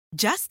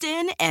Just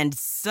in and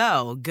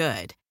so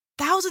good.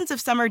 Thousands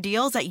of summer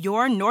deals at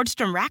your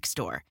Nordstrom Rack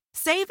store.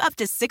 Save up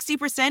to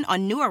 60%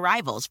 on new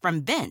arrivals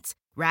from Vince,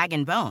 Rag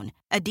 & Bone,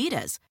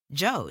 Adidas,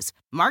 Joe's,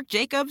 Marc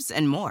Jacobs,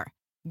 and more.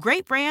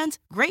 Great brands,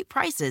 great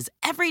prices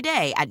every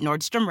day at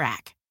Nordstrom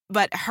Rack.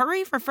 But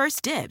hurry for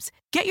first dibs.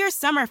 Get your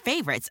summer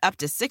favorites up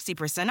to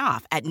 60%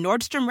 off at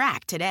Nordstrom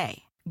Rack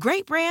today.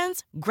 Great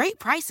brands, great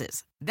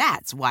prices.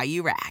 That's why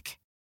you rack.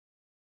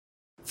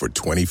 For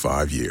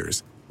 25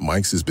 years,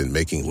 Mike's has been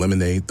making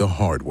lemonade the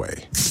hard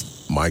way.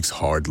 Mike's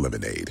Hard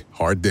Lemonade.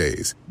 Hard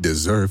days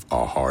deserve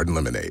a hard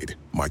lemonade.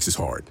 Mike's is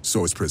hard,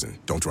 so is prison.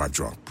 Don't drive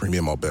drunk.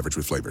 Premium malt beverage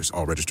with flavors.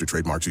 All registered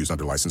trademarks used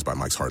under license by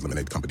Mike's Hard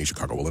Lemonade Company,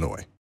 Chicago,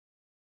 Illinois.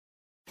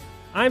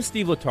 I'm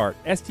Steve Letarte,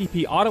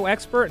 STP auto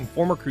expert and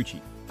former crew chief.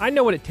 I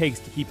know what it takes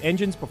to keep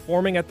engines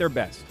performing at their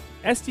best.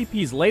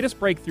 STP's latest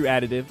breakthrough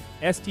additive,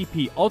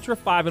 STP Ultra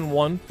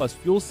 5-in-1 plus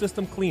Fuel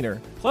System Cleaner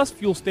plus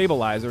Fuel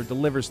Stabilizer,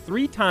 delivers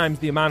 3 times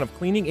the amount of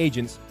cleaning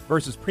agents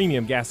versus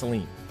premium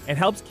gasoline and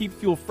helps keep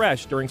fuel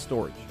fresh during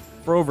storage.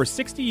 For over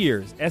 60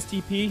 years,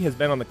 STP has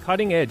been on the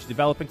cutting edge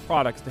developing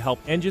products to help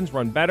engines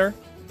run better,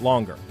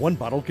 longer. One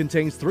bottle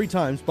contains 3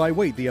 times by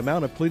weight the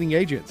amount of cleaning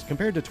agents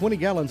compared to 20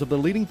 gallons of the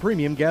leading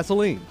premium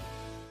gasoline.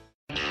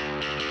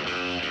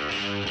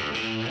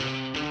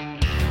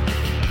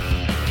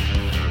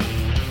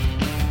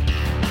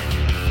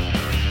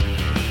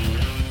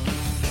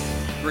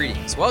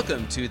 Greetings.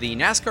 Welcome to the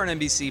NASCAR and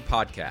NBC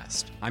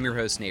podcast. I'm your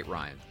host, Nate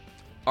Ryan.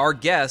 Our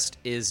guest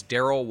is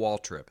Darrell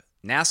Waltrip,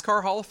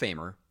 NASCAR Hall of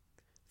Famer,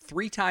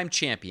 3-time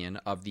champion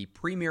of the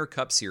Premier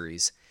Cup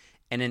Series,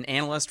 and an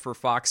analyst for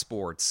Fox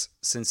Sports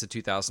since the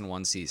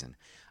 2001 season.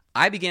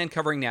 I began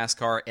covering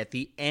NASCAR at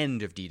the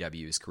end of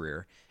DW's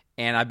career,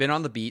 and I've been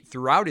on the beat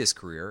throughout his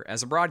career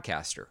as a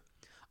broadcaster.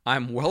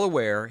 I'm well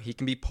aware he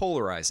can be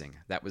polarizing.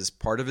 That was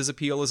part of his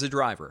appeal as a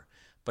driver,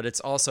 but it's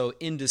also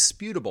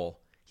indisputable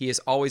he has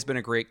always been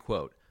a great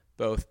quote,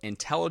 both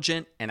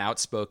intelligent and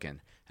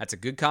outspoken. That's a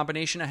good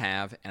combination to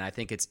have, and I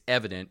think it's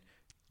evident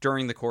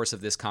during the course of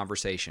this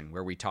conversation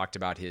where we talked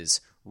about his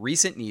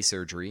recent knee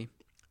surgery,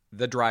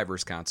 the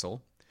Drivers'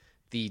 Council,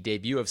 the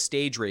debut of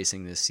stage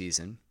racing this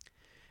season,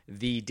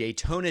 the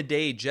Daytona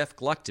Day Jeff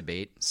Gluck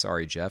debate.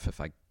 Sorry, Jeff,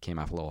 if I came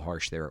off a little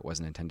harsh there. It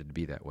wasn't intended to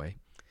be that way.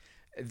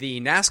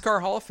 The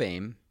NASCAR Hall of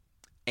Fame,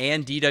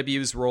 and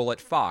DW's role at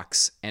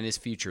Fox and his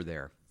future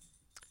there.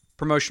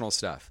 Promotional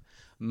stuff.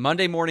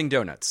 Monday Morning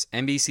Donuts,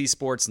 NBC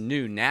Sports'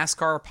 new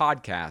NASCAR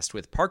podcast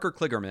with Parker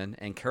Kligerman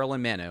and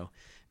Carolyn Mano,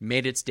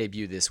 made its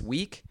debut this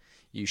week.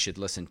 You should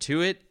listen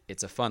to it.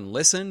 It's a fun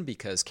listen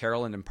because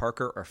Carolyn and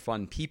Parker are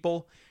fun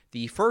people.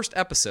 The first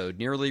episode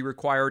nearly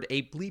required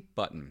a bleep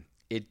button.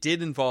 It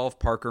did involve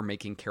Parker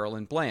making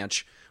Carolyn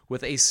blanch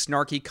with a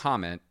snarky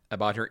comment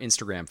about her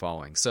Instagram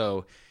following.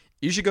 So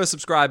you should go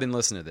subscribe and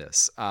listen to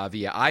this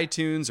via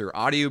iTunes or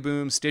Audio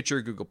Boom,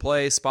 Stitcher, Google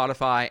Play,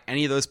 Spotify,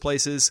 any of those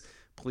places.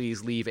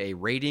 Please leave a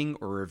rating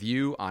or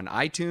review on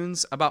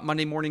iTunes about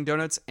Monday Morning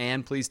Donuts,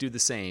 and please do the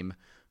same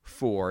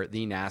for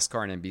the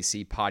NASCAR and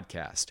NBC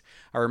podcast.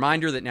 A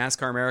reminder that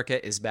NASCAR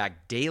America is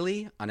back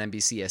daily on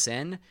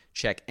NBCSN.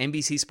 Check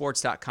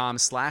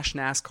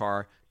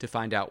NBCSports.com/NASCAR to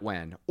find out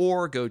when,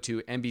 or go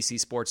to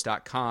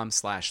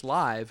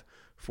NBCSports.com/live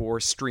for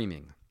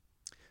streaming.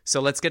 So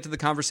let's get to the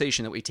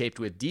conversation that we taped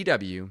with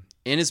DW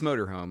in his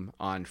motorhome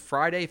on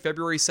Friday,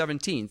 February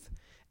 17th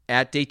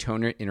at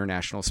Daytona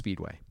International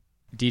Speedway.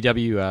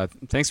 DW,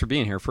 thanks for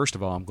being here. First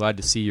of all, I'm glad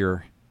to see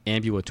you're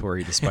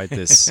ambulatory despite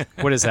this.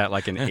 What is that,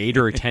 like an 8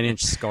 or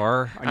 10-inch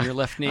scar on your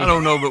left knee? I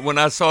don't know, but when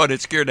I saw it, it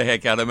scared the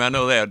heck out of me. I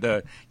know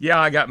that. Yeah,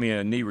 I got me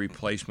a knee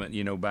replacement,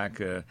 back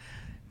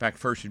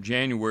 1st of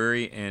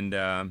January, and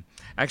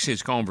actually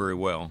it's gone very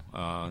well.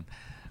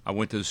 I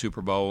went to the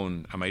Super Bowl,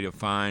 and I made it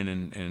fine,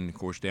 and of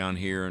course, down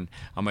here, and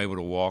I'm able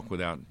to walk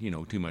without,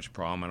 too much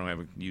problem. I don't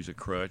have to use a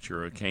crutch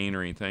or a cane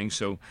or anything.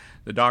 So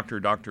the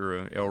Dr.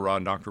 Elrod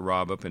and Dr.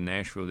 Rob up in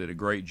Nashville did a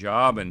great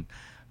job, and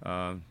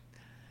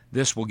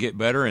this will get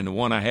better, and the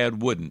one I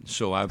had wouldn't.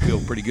 So I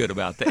feel pretty good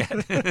about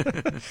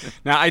that.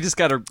 Now, I just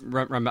got to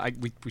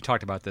we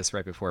talked about this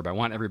right before, but I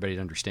want everybody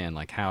to understand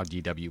how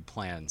DW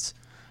plans.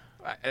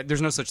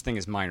 There's no such thing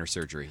as minor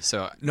surgery.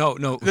 So no.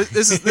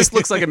 This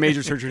looks like a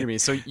major surgery to me.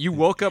 So you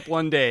woke up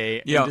one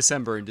day in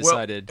December and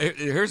decided. Well,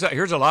 there's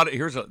a lot of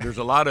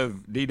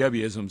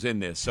DW-isms in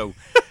this. So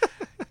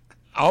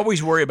I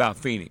always worry about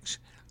Phoenix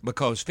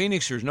because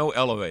Phoenix there's no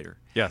elevator.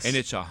 Yes, and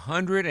it's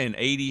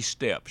 180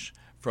 steps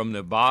from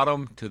the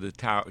bottom to the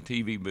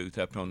TV booth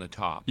up on the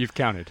top. You've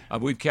counted.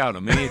 We've counted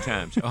them many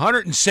times.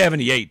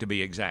 178 to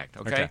be exact.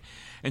 Okay?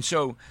 And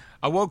so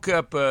I woke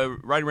up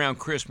right around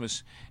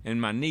Christmas,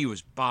 and my knee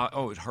was it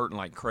was hurting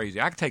like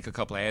crazy. I could take a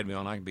couple of Advil,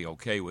 and I could be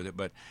okay with it.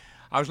 But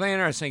I was laying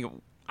there, I was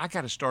thinking, I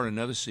got to start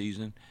another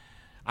season.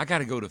 I got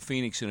to go to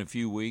Phoenix in a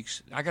few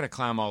weeks. I got to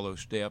climb all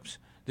those steps.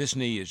 This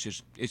knee is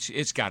just,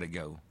 it's got to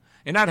go.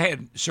 And I'd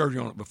had surgery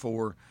on it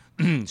before.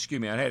 Excuse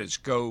me, I'd had it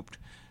scoped.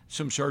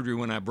 Some surgery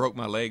when I broke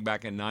my leg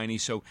back in 90,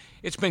 so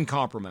it's been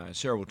compromised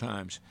several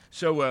times.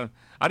 So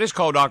I just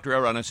called Dr.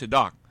 Elrod, and I said,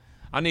 Doc,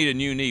 I need a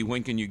new knee.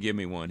 When can you give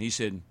me one? He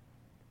said,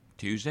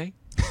 Tuesday?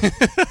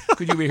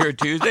 Could you be here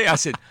Tuesday? I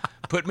said,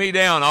 put me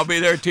down. I'll be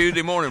there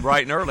Tuesday morning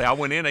bright and early. I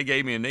went in. They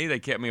gave me a knee. They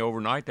kept me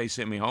overnight. They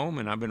sent me home,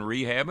 and I've been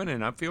rehabbing,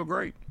 and I feel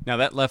great. Now,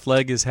 that left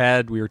leg has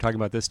had, we were talking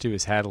about this too,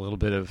 has had a little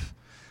bit of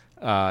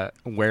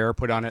wear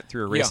put on it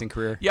through a racing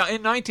career. Yeah,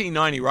 in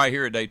 1990, right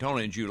here at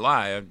Daytona in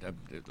July,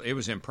 it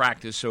was in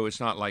practice, so it's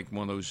not like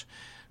one of those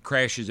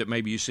crashes that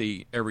maybe you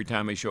see every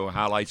time they show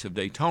highlights of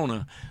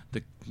Daytona.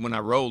 When I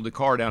rolled the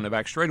car down the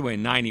back straightaway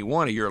in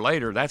 91, a year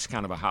later, that's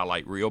kind of a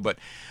highlight reel. But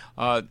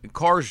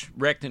cars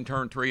wrecked in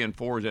turn 3 and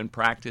 4 in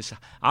practice.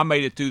 I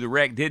made it through the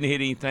wreck, didn't hit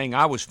anything.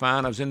 I was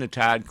fine. I was in the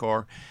Tide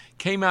car.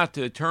 Came out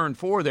to turn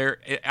 4 there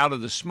out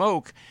of the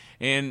smoke,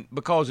 and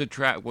because the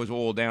track was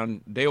oiled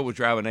down, Dale was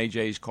driving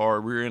AJ's car.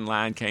 Rear end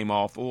line came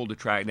off, oiled the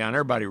track down.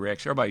 Everybody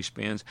wrecks. Everybody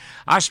spins.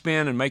 I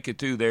spin and make it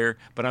through there,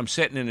 but I'm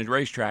sitting in the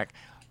racetrack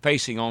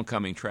facing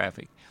oncoming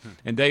traffic.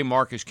 And Dave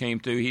Marcus came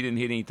through. He didn't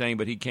hit anything,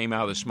 but he came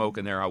out of the smoke,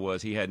 and there I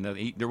was. He had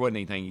nothing. There wasn't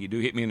anything he could do.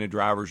 Hit me in the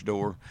driver's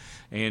door,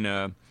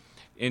 and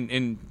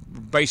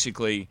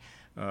basically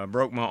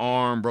broke my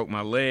arm, broke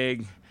my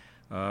leg,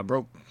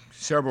 broke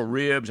several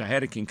ribs. I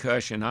had a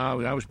concussion.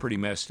 I was pretty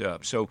messed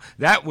up. So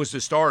that was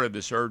the start of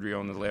the surgery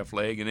on the left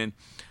leg, and then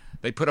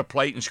they put a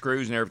plate and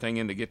screws and everything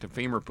in to get the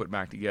femur put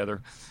back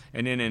together.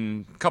 And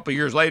then a couple of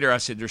years later, I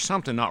said, there's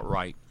something not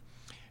right.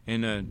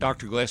 And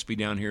Dr. Gillespie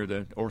down here,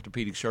 the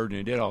orthopedic surgeon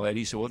who did all that,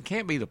 he said, well, it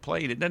can't be the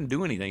plate. It doesn't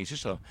do anything. It's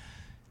just a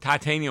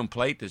titanium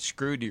plate that's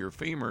screwed to your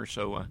femur.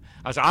 So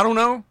I said, I don't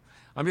know.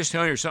 I'm just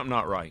telling you there's something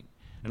not right,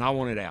 and I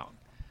want it out.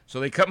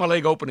 So they cut my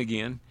leg open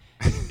again,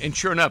 and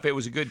sure enough, it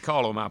was a good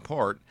call on my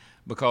part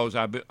because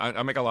I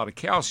make a lot of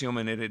calcium,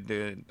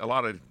 and a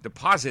lot of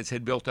deposits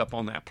had built up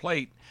on that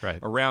plate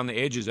around the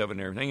edges of it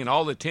and everything, and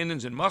all the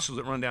tendons and muscles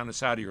that run down the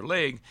side of your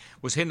leg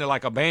was hitting it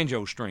like a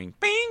banjo string.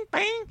 Bing,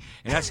 bing.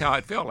 And that's how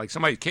it felt, like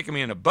somebody kicking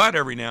me in the butt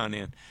every now and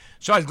then.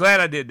 So I was glad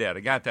I did that. I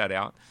got that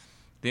out.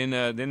 Then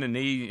the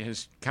knee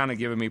has kind of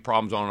given me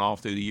problems on and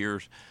off through the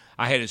years.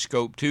 I had it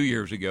scoped 2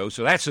 years ago,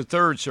 so that's the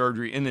third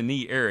surgery in the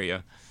knee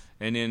area.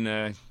 And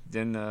then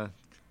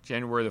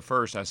January the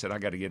 1st, I said, I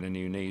got to get a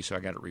new knee, so I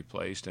got it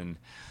replaced. And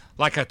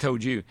like I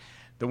told you,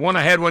 the one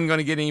I had wasn't going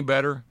to get any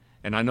better,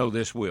 and I know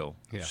this will.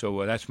 Yeah.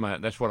 So that's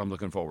what I'm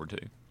looking forward to.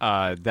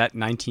 That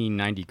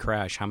 1990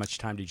 crash, how much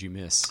time did you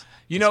miss?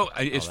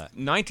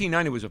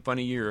 1990 was a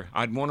funny year.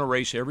 I'd won a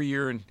race every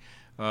year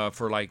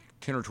for like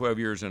 10 or 12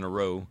 years in a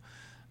row.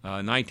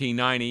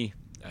 1990,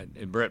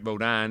 Brett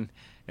Bodine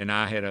and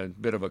I had a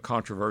bit of a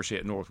controversy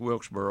at North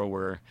Wilkesboro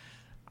where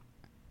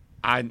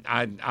I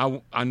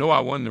know I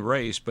won the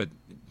race, but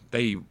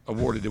they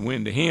awarded the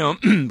win to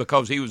him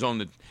because he was on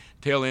the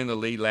tail end of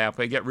the lead lap.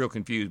 They got real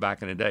confused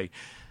back in the day.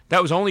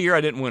 That was the only year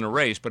I didn't win a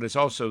race, but it's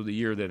also the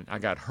year that I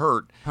got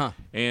hurt.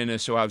 And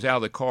so I was out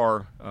of the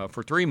car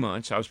for 3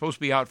 months. I was supposed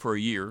to be out for a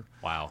year.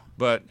 Wow.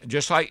 But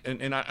just like,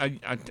 and I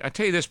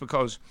tell you this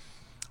because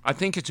I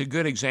think it's a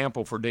good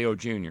example for Dale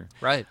Jr.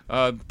 Right.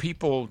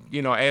 People,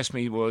 ask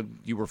me, well,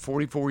 you were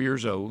 44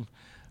 ye'd old.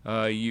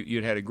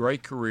 You'd had a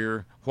great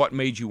career. What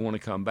made you want to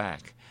come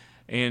back?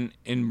 And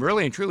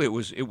really and truly,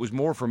 it was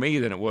more for me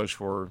than it was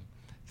for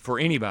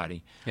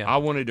anybody. Yeah. I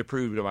wanted to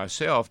prove to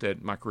myself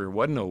that my career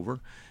wasn't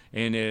over,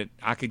 and that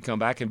I could come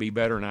back and be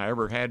better than I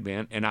ever had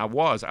been. And I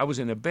was. I was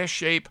in the best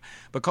shape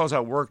because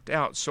I worked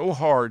out so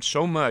hard,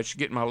 so much,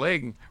 getting my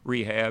leg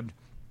rehabbed.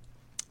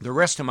 The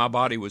rest of my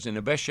body was in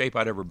the best shape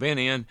I'd ever been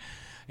in.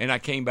 And I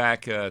came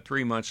back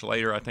 3 months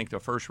later. I think the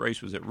first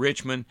race was at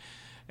Richmond.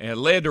 And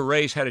led the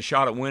race, had a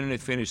shot at winning it,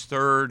 finished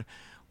third.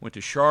 Went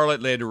to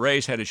Charlotte, led the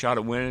race, had a shot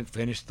at winning it,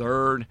 finished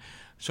third.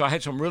 So I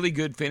had some really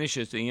good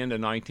finishes at the end of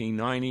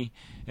 1990.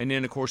 And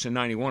then, of course, in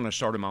 91, I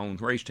started my own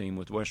race team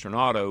with Western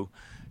Auto.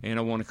 And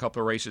I won a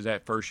couple of races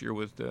that first year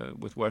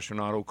with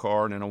Western Auto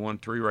car. And then I won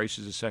 3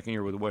 races the second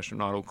year with the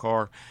Western Auto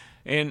car.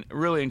 And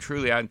really and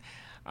truly, I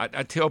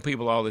tell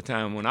people all the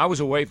time, when I was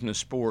away from the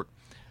sport,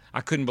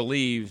 I couldn't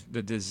believe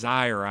the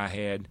desire I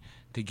had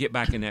to get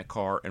back in that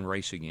car and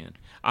race again.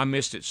 I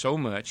missed it so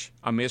much.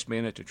 I missed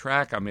being at the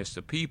track. I missed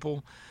the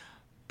people.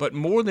 But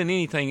more than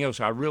anything else,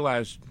 I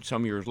realized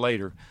some years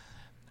later,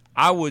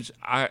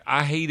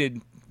 I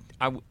hated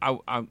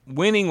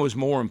winning was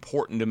more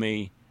important to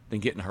me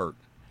than getting hurt.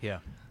 Yeah.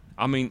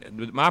 I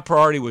mean, my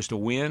priority was to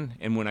win,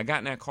 and when I got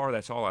in that car,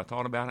 that's all I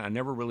thought about. I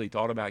never really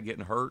thought about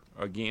getting hurt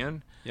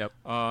again. Yep.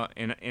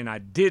 And I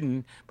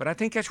didn't, but I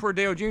think that's where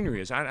Dale Jr.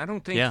 is. I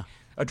don't think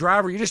a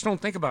driver, you just don't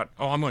think about,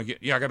 I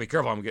got to be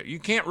careful. You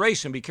can't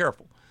race and be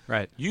careful.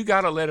 Right. You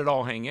got to let it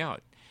all hang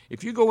out.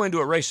 If you go into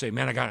a race and say,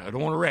 man, I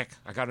don't want to wreck.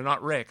 I got to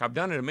not wreck. I've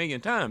done it a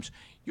million times.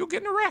 You'll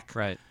get in a wreck.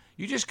 Right.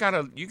 You just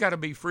gotta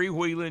be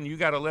freewheeling. You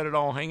gotta let it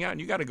all hang out, and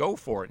you gotta go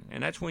for it.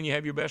 And that's when you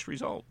have your best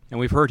result. And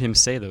we've heard him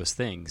say those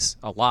things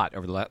a lot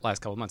over the last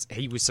couple of months.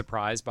 He was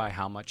surprised by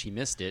how much he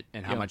missed it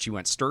and how much he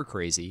went stir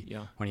crazy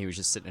when he was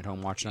just sitting at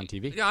home watching on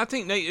TV. Yeah, I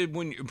think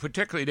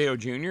particularly Dale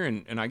Jr.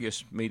 and I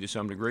guess me to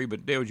some degree,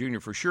 but Dale Jr.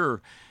 for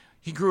sure.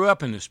 he grew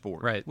up in the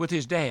sport right. with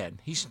his dad.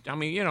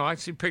 I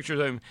see pictures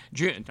of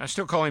him. I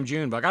still call him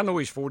Junebug. I know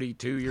he's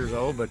 42 years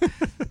old, but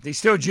he's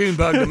still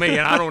Junebug to me,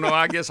 and I don't know.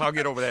 I guess I'll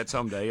get over that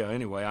someday.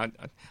 Anyway, I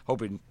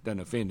hope it doesn't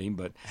offend him,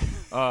 but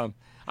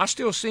I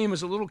still see him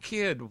as a little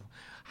kid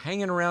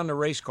hanging around the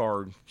race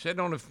car,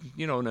 sitting on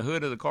in the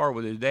hood of the car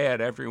with his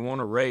dad after he won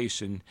a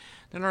race. And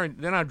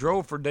then I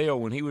drove for Dale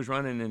when he was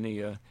running in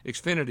the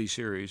Xfinity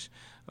Series.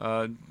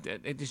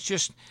 It's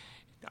just –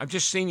 I've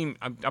just seen him.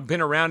 I've been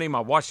around him. I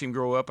watched him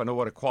grow up. I know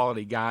what a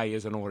quality guy he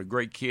is. I know what a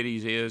great kid he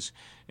is.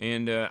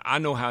 And I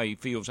know how he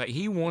feels.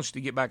 He wants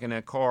to get back in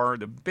that car.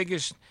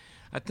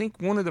 I think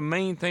one of the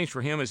main things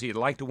for him is he'd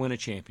like to win a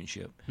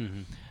championship.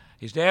 Mm-hmm.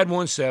 His dad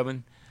won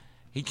 7.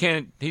 He's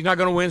not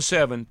going to win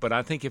 7, but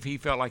I think if he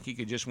felt like he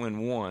could just win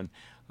 1,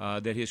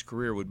 that his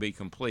career would be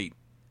complete.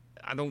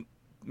 I don't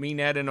mean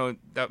that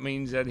that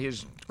means that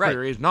his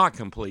career is not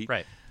complete.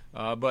 Right.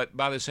 But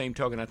by the same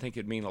token, I think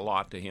it'd mean a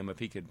lot to him if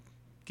he could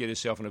get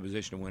himself in a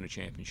position to win a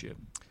championship.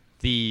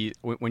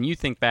 When you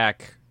think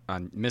back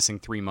on missing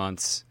 3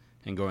 months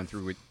and going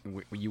through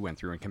what you went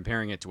through and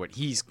comparing it to what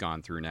he's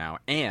gone through now,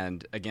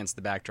 and against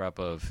the backdrop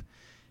of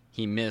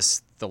he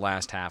missed the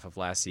last half of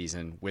last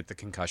season with the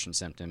concussion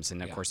symptoms,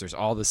 and of course there's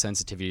all the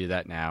sensitivity to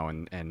that now,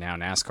 and now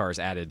NASCAR's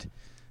added,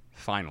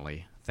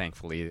 finally,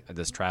 thankfully,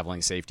 this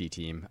traveling safety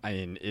team.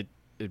 I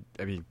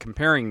mean,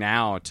 comparing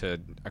now to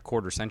a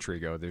quarter century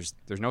ago, there's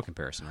no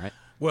comparison, right?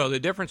 Well,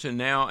 the difference in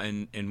now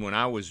and when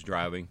I was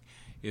driving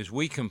is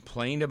we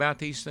complained about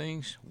these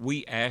things.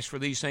 We asked for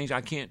these things.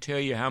 I can't tell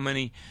you how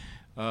many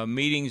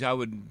meetings I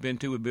would been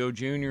to with Bill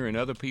Jr. and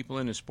other people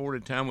in the sport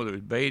at the time, whether it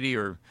was Beatty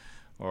or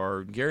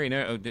Gary.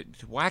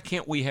 Why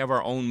can't we have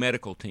our own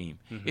medical team?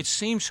 Mm-hmm. It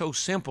seems so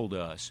simple to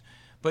us.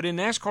 But in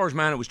NASCAR's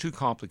mind, it was too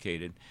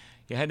complicated.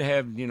 You had to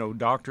have,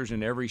 doctors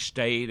in every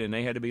state, and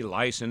they had to be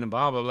licensed and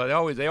blah, blah,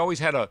 blah. They always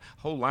had a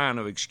whole line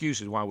of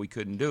excuses why we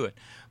couldn't do it.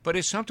 But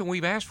it's something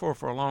we've asked for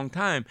a long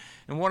time.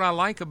 And what I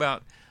like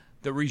about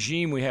the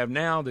regime we have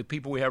now, the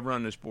people we have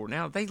running the sport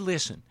now, they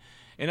listen.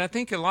 And I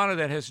think a lot of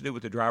that has to do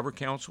with the driver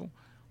council.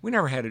 We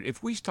never had it.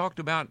 If we talked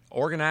about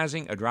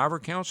organizing a driver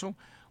council,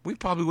 we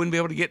probably wouldn't be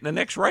able to get in the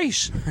next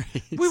race.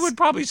 Right. We would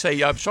probably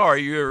say, I'm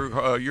sorry,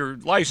 your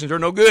license are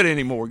no good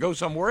anymore. Go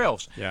somewhere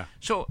else. Yeah.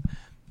 So...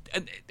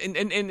 And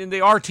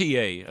the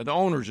RTA, the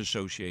Owners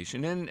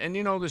Association, and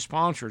the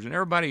sponsors, and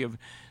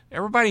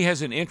everybody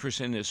has an interest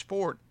in this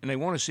sport, and they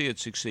want to see it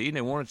succeed, and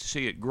they want to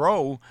see it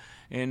grow.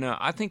 And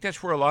I think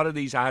that's where a lot of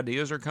these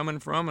ideas are coming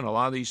from, and a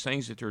lot of these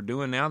things that they're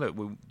doing now that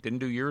we didn't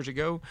do years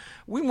ago.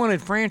 We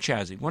wanted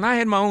franchising. When I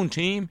had my own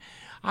team,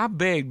 I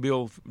begged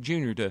Bill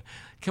Jr.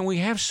 can we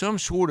have some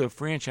sort of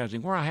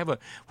franchising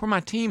where my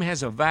team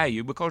has a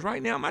value? Because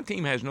right now my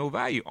team has no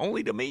value,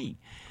 only to me.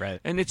 Right.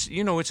 And it's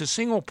a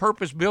single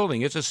purpose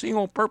building. It's a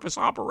single purpose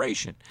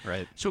operation.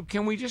 Right. So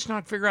can we just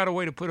not figure out a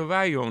way to put a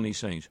value on these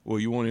things? Well,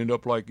 you want to end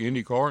up like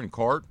IndyCar and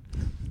CART?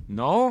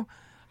 No.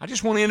 I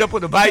just want to end up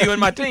with a value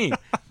in my team.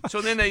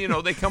 So then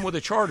they come with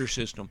a charter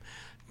system.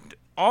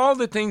 All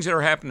the things that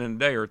are happening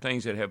today are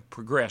things that have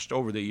progressed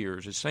over the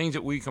years. It's things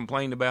that we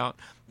complained about,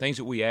 things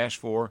that we asked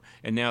for,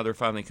 and now they're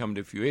finally coming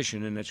to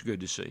fruition, and that's good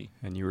to see.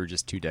 And you were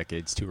just 2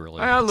 decades too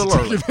early. A little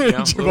early.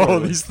 Of all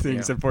of these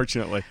things,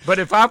 unfortunately. But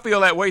if I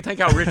feel that way, think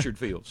how Richard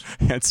feels.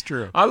 That's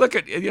true. I look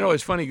at,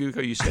 it's funny,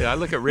 Guko, you said, I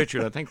look at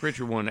Richard. I think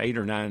Richard won $8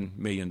 or $9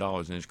 million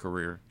in his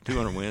career,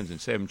 200 wins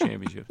and 7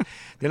 championships.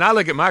 Then I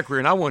look at my career,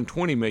 and I won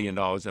 $20 million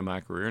in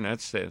my career, and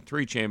that's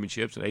 3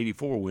 championships and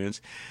 84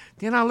 wins.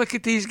 Then I look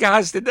at these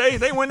guys today.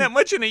 They win that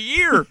much in a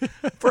year,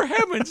 for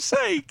heaven's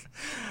sake.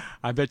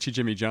 I bet you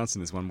Jimmy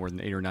Johnson has won more than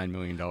 $8 or $9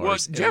 million. Well,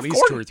 Jeff Gordon,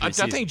 2 or 3 I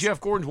seasons. think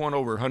Jeff Gordon's won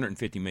over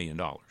 $150 million.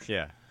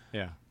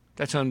 Yeah.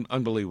 That's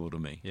unbelievable to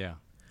me. Yeah.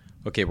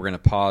 Okay, we're going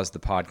to pause the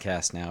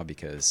podcast now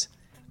because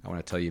I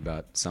want to tell you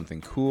about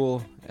something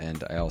cool,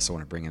 and I also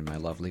want to bring in my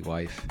lovely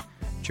wife,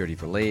 Jody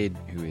Verlade,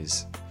 who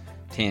is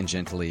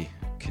tangentially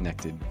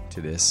connected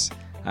to this.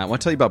 I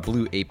want to tell you about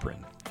Blue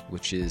Apron,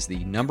 which is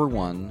the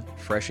 #1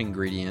 fresh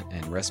ingredient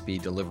and recipe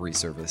delivery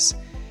service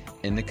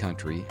in the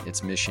country.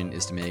 Its mission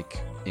is to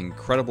make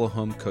incredible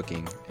home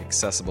cooking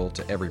accessible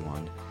to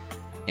everyone,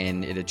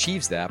 and it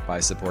achieves that by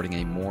supporting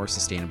a more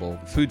sustainable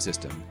food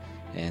system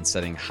and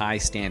setting high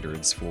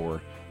standards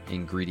for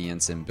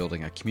ingredients and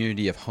building a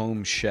community of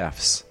home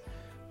chefs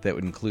that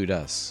would include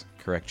us.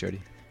 Correct,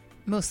 Jody?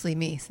 Mostly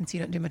me, since you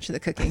don't do much of the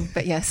cooking,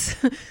 but yes.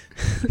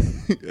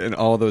 And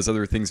all those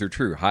other things are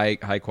true. High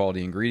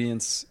quality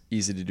ingredients,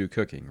 easy to do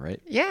cooking,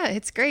 right? Yeah,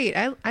 it's great.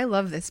 I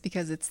love this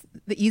because it's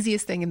the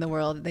easiest thing in the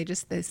world. They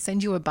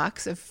send you a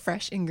box of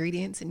fresh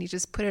ingredients and you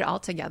just put it all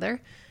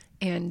together.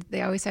 And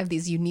they always have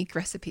these unique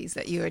recipes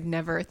that you would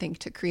never think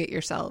to create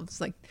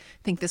yourselves. Like, I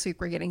think this week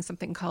we're getting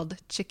something called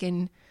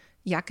chicken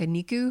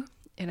yakiniku,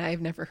 and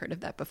I've never heard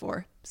of that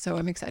before. So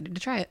I'm excited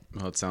to try it.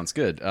 Well, it sounds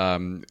good.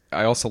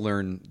 I also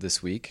learned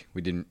this week,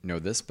 we didn't know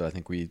this, but I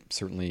think we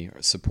certainly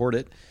support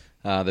it,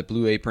 that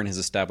Blue Apron has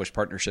established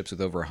partnerships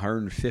with over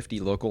 150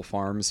 local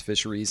farms,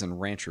 fisheries, and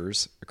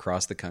ranchers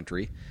across the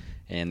country.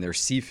 And their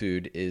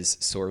seafood is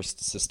sourced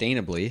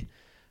sustainably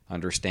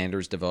under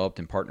standards developed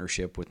in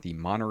partnership with the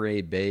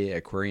Monterey Bay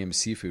Aquarium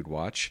Seafood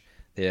Watch.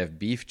 They have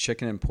beef,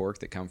 chicken, and pork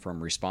that come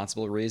from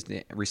responsibly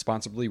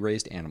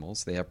raised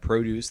animals. They have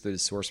produce that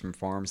is sourced from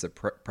farms that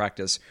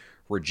practice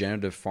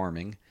regenerative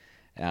farming.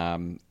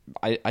 I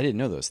didn't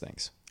know those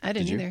things. I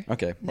didn't either.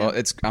 Okay. No.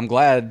 Well, I'm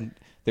glad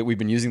that we've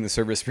been using the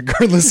service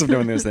regardless of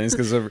knowing those things,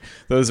 because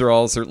those are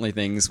all certainly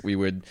things we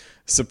would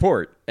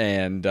support.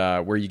 And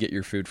where you get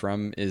your food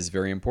from is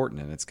very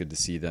important, and it's good to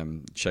see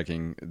them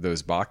checking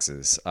those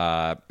boxes.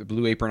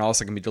 Blue Apron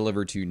also can be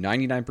delivered to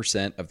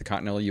 99% of the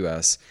continental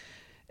U.S.,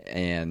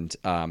 and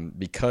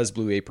because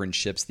Blue Apron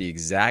ships the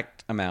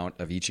exact amount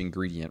of each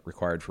ingredient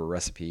required for a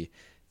recipe,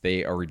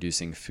 they are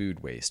reducing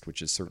food waste,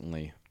 which is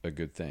certainly a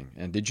good thing.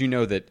 And did you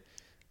know that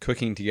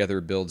cooking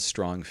together builds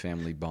strong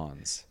family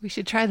bonds? We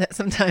should try that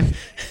sometime.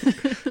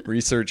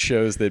 Research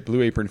shows that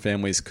Blue Apron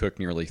families cook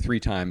nearly 3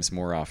 times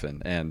more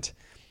often. And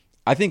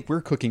I think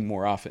we're cooking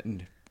more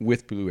often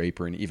with Blue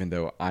Apron, even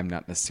though I'm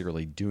not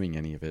necessarily doing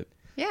any of it.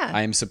 Yeah.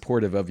 I am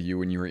supportive of you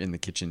when you were in the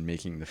kitchen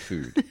making the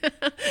food.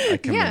 I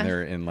come in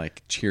there and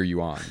cheer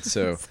you on.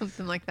 So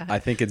something like that. I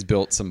think it's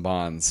built some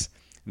bonds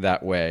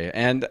that way.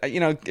 And,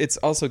 it's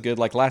also good.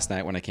 Like last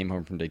night when I came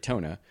home from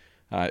Daytona,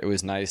 it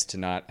was nice to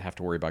not have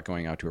to worry about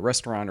going out to a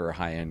restaurant or a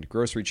high-end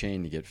grocery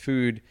chain to get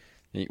food.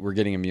 We're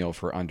getting a meal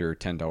for under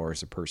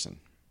 $10 a person.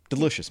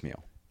 Delicious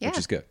meal, which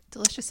is good.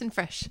 Delicious and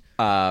fresh.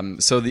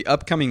 So the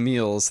upcoming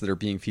meals that are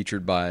being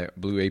featured by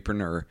Blue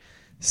Apron are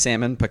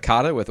salmon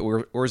piccata with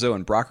orzo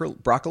and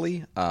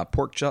broccoli,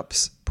 pork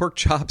chops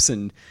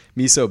and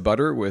miso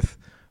butter with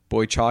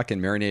boy choc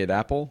and marinated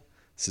apple.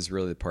 This is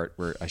really the part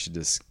where I should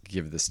just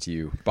give this to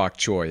you. Bok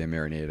choy and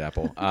marinated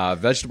apple.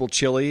 Vegetable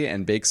chili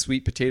and baked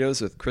sweet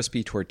potatoes with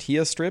crispy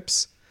tortilla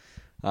strips.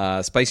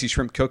 Spicy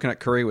shrimp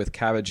coconut curry with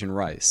cabbage and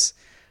rice.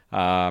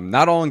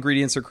 Not all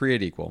ingredients are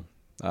created equal.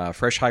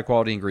 Fresh,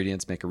 high-quality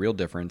ingredients make a real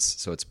difference,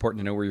 so it's important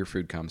to know where your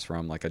food comes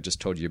from, like I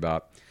just told you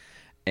about.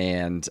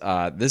 And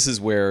this is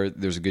where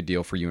there's a good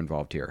deal for you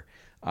involved here.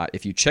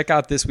 If you check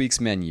out this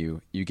week's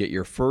menu, you get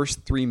your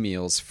first 3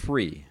 meals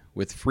free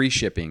with free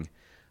shipping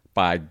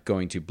by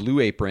going to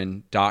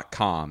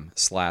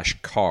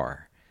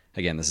blueapron.com/car.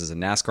 Again, this is a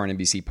NASCAR and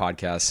NBC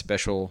podcast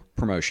special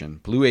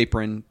promotion,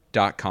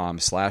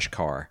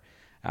 blueapron.com/car.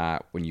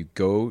 When you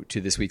go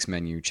to this week's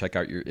menu, check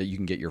out you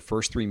can get your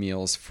first 3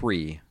 meals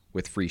free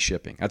with free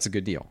shipping. That's a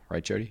good deal,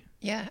 right, Jody?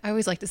 Yeah, I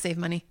always like to save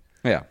money.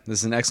 Yeah, this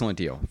is an excellent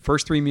deal.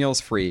 First 3 meals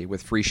free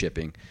with free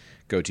shipping.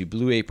 Go to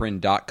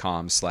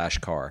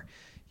blueapron.com/car.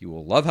 You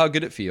will love how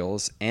good it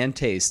feels and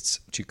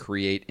tastes to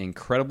create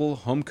incredible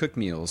home-cooked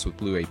meals with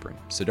Blue Apron.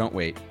 So don't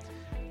wait.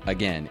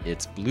 Again,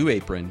 it's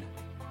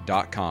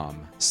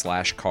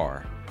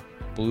blueapron.com/car.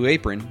 Blue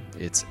Apron,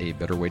 it's a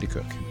better way to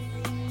cook.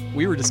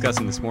 We were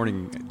discussing this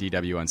morning,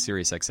 DW, on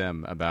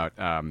SiriusXM about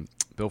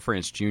Bill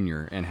France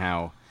Jr. and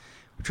how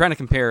we're trying to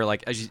compare,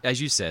 like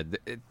as you said,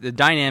 the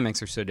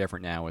dynamics are so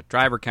different now with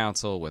driver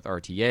council, with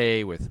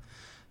RTA, with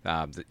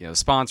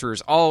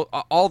sponsors,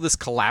 all this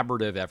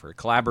collaborative effort.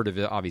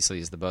 Collaborative, obviously,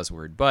 is the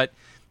buzzword, but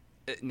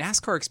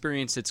NASCAR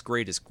experienced its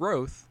greatest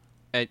growth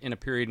in a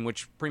period in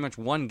which pretty much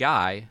one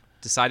guy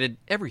decided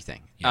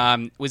everything. Yeah.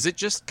 Was it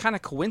just kind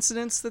of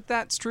coincidence that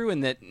that's true,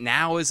 and that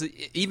now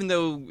even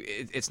though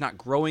it's not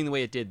growing the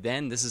way it did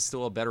then, this is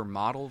still a better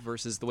model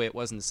versus the way it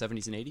was in the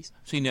 70s and 80s?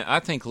 See, now, I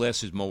think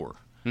less is more.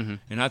 Mm-hmm.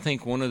 And I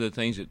think one of the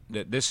things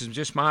that this is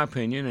just my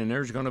opinion, and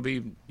there's going to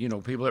be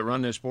people that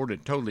run this sport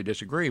that totally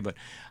disagree, but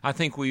I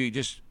think we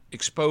just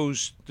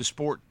expose the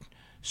sport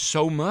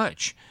so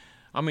much.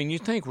 I mean, you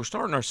think we're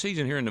starting our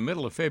season here in the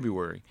middle of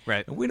February,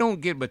 right? And we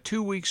don't get but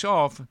 2 weeks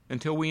off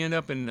until we end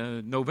up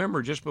in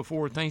November, just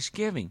before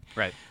Thanksgiving.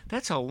 Right.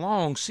 That's a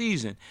long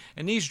season.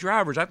 And these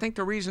drivers, I think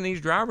the reason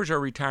these drivers are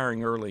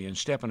retiring early and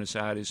stepping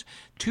aside is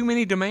too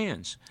many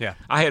demands. Yeah.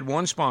 I had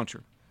one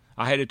sponsor.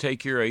 I had to take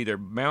care of either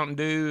Mountain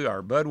Dew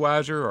or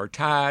Budweiser or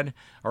Tide,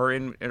 or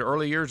in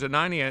early years of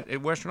 90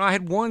 at Western, I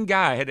had one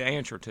guy I had to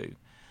answer to.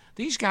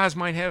 These guys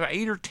might have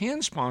 8 or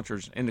 10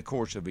 sponsors in the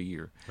course of a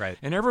year. Right.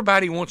 And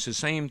everybody wants the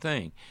same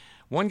thing.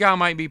 One guy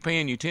might be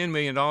paying you $10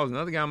 million,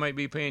 another guy might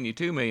be paying you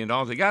 $2 million.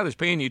 The guy that's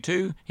paying you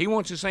 2, he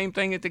wants the same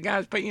thing that the guy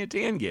that's paying you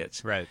 10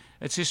 gets. Right.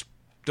 It's just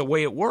the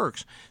way it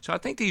works. So I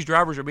think these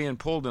drivers are being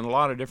pulled in a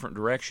lot of different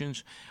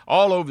directions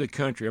all over the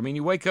country. I mean,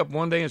 you wake up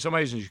one day and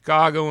somebody's in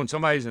Chicago and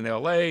somebody's in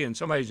L.A. and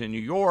somebody's in New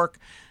York,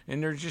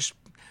 and they're just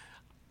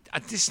 – I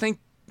think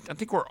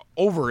we're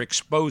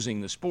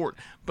overexposing the sport.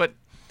 But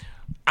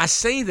I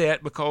say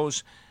that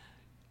because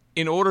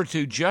in order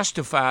to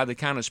justify the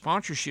kind of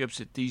sponsorships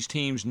that these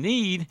teams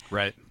need,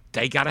 right,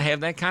 they got to have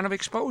that kind of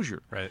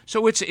exposure. Right.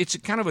 So it's a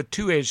kind of a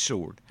two-edged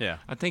sword. Yeah.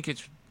 I think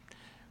it's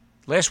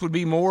less would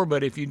be more,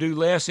 but if you do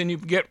less, then you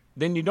get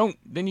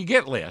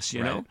less.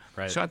 You know.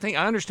 Right. So I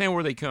understand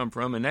where they come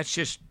from, and that's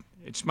just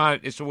it's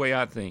the way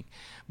I think.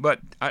 But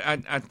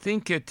I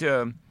think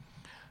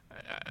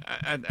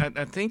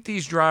I think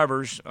these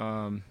drivers.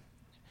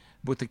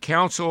 With the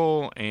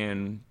council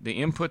and the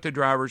input the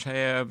drivers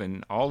have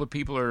and all the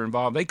people that are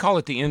involved, they call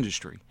it the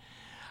industry.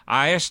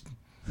 I asked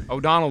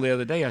O'Donnell the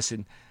other day, I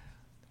said,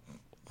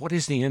 what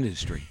is the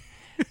industry?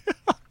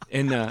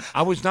 And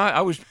I was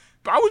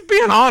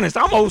being honest.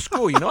 I'm old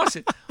school, you know. I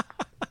said,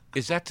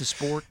 "Is that the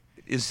sport?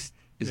 Is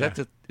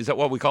that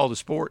what we call the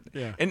sport?"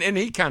 Yeah. And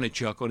he kind of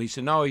chuckled. He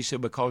said, "No," he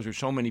said, "because there's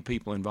so many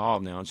people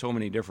involved now, and so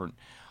many different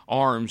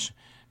arms,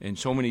 and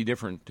so many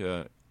different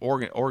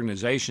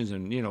organizations,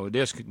 and you know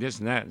this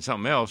and that and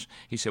something else."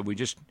 He said, "We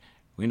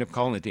end up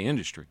calling it the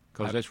industry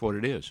because that's what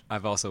it is."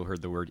 I've also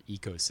heard the word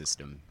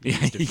ecosystem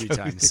used a few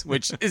times,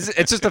 which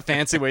it's just a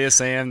fancy way of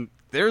saying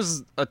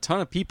there's a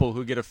ton of people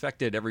who get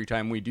affected every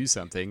time we do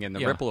something, and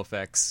the ripple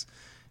effects.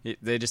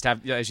 They just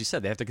have, as you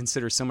said, they have to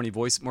consider so many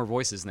more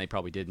voices than they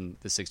probably did in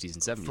the 60s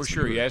and 70s. For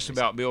sure. You asked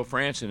about Bill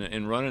France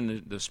and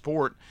running the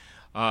sport.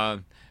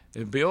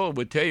 Bill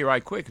would tell you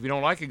right quick, if you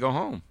don't like it, go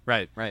home.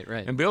 Right.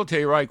 And Bill will tell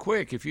you right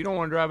quick, if you don't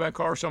want to drive that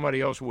car,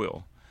 somebody else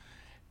will.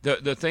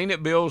 The thing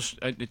that Bill's,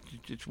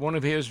 it's one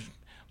of his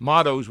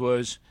mottos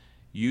was,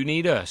 you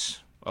need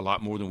us a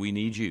lot more than we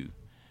need you.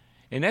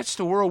 And that's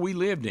the world we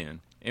lived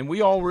in. And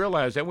we all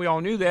realized that. We all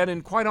knew that.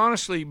 And quite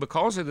honestly,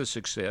 because of the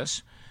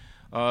success,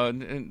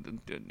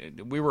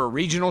 we were a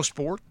regional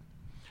sport.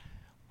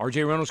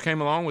 R.J. Reynolds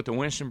came along with the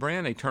Winston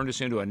brand. They turned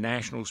us into a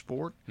national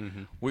sport.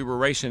 Mm-hmm. We were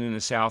racing in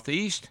the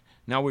Southeast.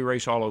 Now we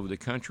race all over the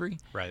country.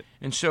 Right.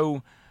 And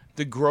so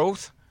the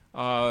growth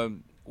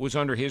was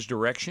under his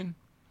direction.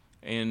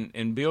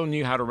 And Bill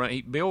knew how to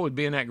run. Bill would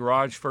be in that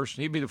garage first.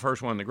 He'd be the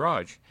first one in the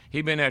garage.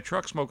 He'd be in that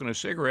truck smoking a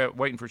cigarette,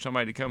 waiting for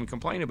somebody to come and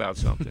complain about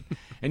something.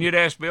 And you'd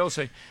ask Bill,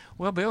 say,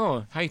 "Well,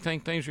 Bill, how you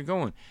think things are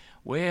going?"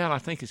 "Well, I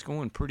think it's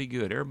going pretty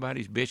good.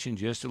 Everybody's bitching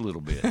just a little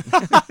bit."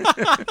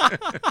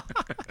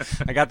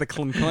 I got the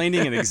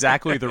complaining at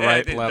exactly the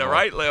right level. The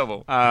right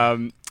level.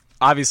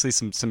 Obviously,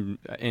 some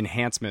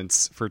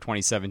enhancements for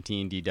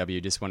 2017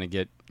 DW. Just want to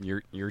get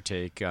your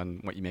take on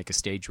what you make of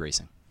stage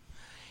racing.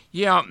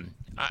 Yeah,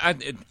 I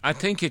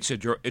think it's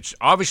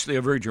obviously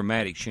a very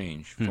dramatic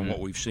change from what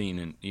we've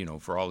seen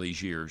for all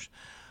these years.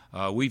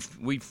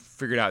 We've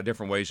figured out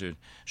different ways to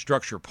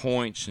structure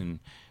points and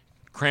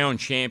crown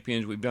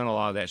champions. We've done a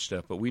lot of that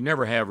stuff, but we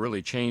never have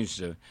really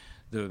changed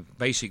the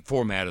basic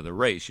format of the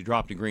race. You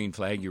drop the green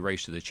flag, you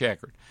race to the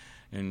checkered,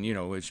 and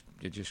it's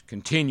just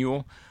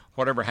continual.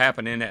 Whatever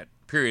happened in that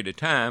period of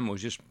time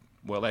was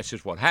that's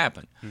just what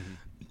happened. Mm-hmm.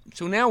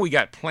 So now we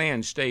got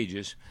planned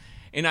stages.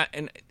 And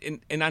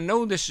I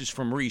know this is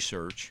from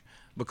research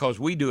because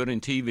we do it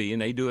in TV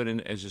and they do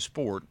it as a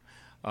sport.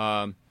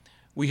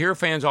 We hear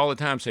fans all the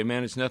time say,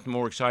 "Man, it's nothing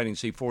more exciting to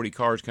see 40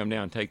 cars come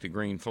down and take the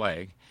green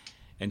flag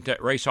and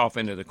race off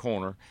into the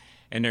corner."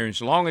 And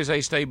as long as they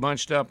stay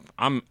bunched up,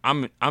 I'm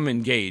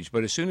engaged.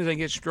 But as soon as they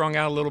get strung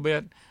out a little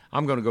bit,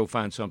 I'm going to go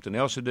find something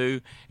else to do,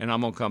 and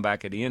I'm going to come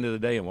back at the end of the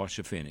day and watch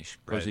the finish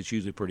because it's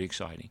usually pretty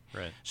exciting.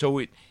 Right.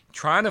 So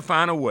trying to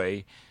find a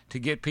way to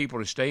get people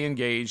to stay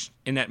engaged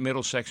in that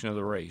middle section of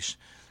the race.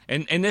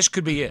 And this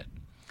could be it.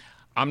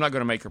 I'm not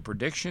going to make a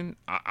prediction.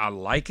 I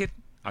like it.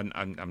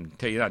 I'm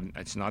tell you,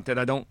 it's not that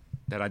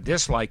I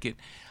dislike it.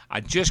 I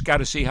just got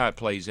to see how it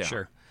plays out.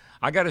 Sure.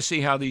 I got to see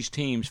how these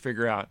teams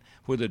figure out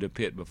whether to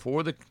pit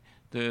before that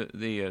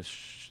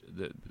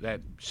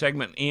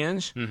segment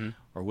ends,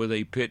 or whether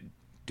they pit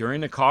during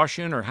the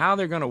caution, or how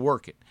they're going to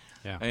work it.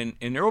 Yeah.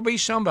 And there will be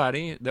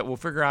somebody that will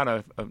figure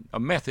out a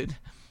method.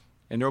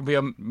 And there will be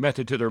a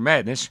method to their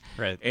madness,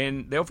 right?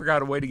 And they'll figure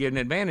out a way to get an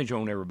advantage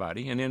on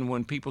everybody. And then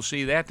when people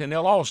see that, then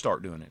they'll all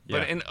start doing it.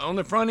 Yeah. But on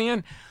the front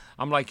end,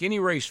 I'm like any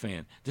race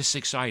fan. This is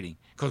exciting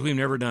because we've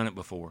never done it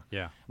before.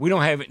 Yeah, we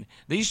don't have it.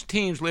 These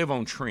teams live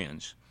on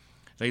trends.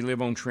 They live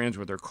on trends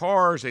with their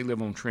cars. They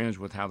live on trends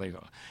with how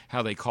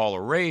they call a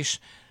race.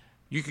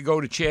 You could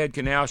go to Chad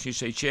Canals and you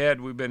say,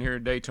 "Chad, we've been here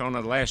at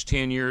Daytona the last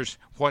 10 years.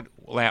 What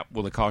lap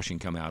will the caution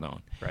come out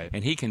on?" Right.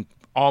 And he can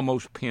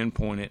almost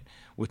pinpoint it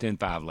within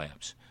 5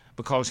 laps.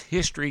 Because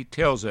history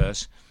tells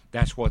us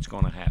that's what's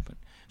going to happen.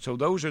 So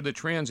those are the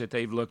trends that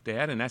they've looked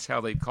at, and that's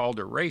how they've called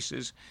their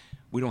races.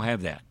 We don't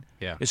have that.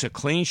 Yeah. It's a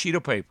clean sheet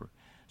of paper.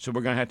 So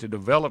we're going to have to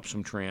develop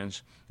some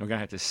trends. We're going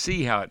to have to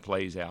see how it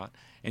plays out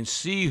and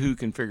see who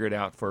can figure it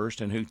out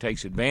first and who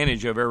takes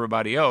advantage of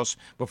everybody else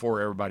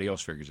before everybody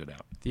else figures it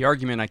out. The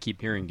argument I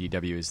keep hearing,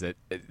 DW, is that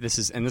this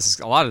is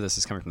a lot of this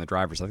is coming from the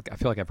drivers. I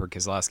feel like I've heard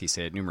Keselowski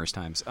say it numerous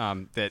times,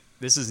 that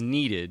this is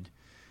needed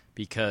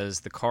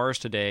because the cars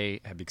today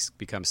have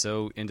become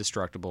so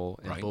indestructible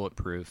and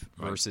bulletproof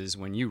versus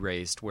when you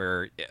raced,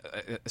 where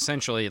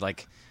essentially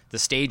like the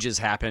stages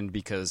happened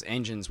because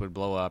engines would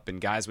blow up and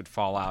guys would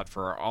fall out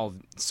for all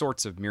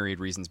sorts of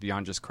myriad reasons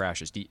beyond just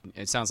crashes.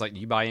 It sounds like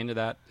you buy into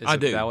that? I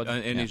do,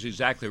 and it's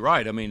exactly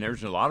right. I mean,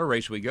 there's a lot of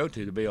races we go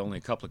to be only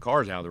a couple of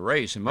cars out of the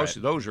race, and most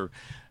of those are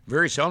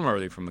very seldom are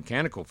they from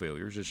mechanical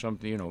failures. It's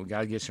something, a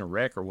guy gets in a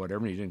wreck or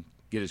whatever, and he didn't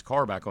get his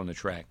car back on the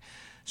track.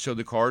 So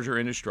the cars are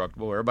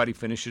indestructible. Everybody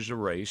finishes the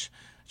race.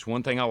 It's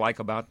one thing I like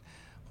about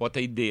what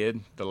they did.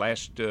 The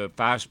last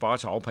 5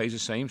 spots all pays the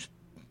same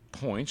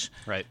points.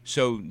 Right.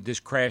 So this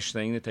crash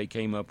thing that they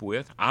came up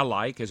with, I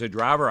like. As a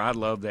driver, I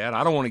love that.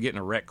 I don't want to get in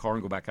a wrecked car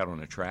and go back out on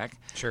the track.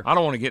 Sure. I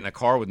don't want to get in a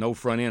car with no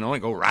front end. I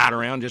want to go right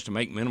around just to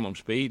make minimum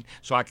speed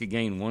so I could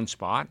gain 1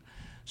 spot.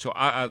 So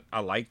I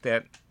like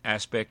that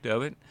aspect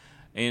of it.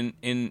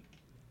 And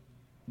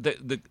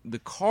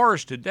the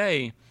cars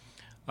today,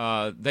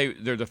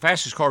 they're the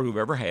fastest cars we've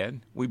ever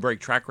had. We break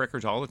track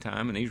records all the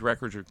time, and these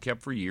records are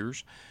kept for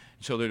years.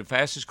 So they're the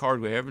fastest cars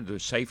we ever, the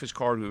safest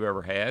cars we've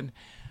ever had.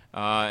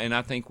 And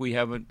I think we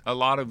have a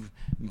lot of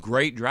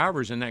great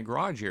drivers in that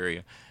garage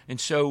area. And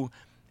so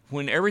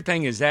when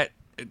everything is that,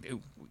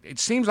 it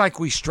seems like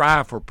we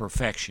strive for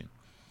perfection.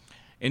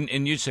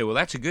 And you'd say, well,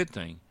 that's a good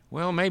thing.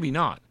 Well, maybe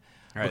not.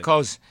 Right.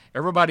 Because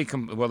everybody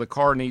the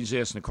car needs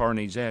this and the car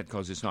needs that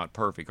because it's not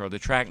perfect, or the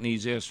track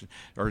needs this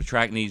or the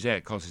track needs that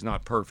because it's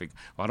not perfect.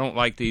 Well, I don't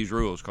like these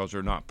rules because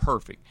they're not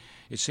perfect.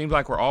 It seems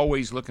like we're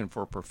always looking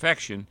for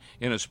perfection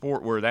in a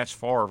sport where that's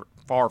far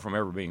from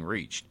ever being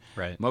reached.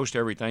 Right. Most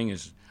everything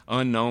is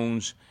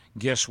unknowns,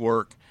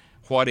 guesswork,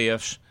 what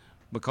ifs,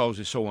 because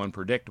it's so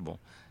unpredictable.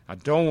 I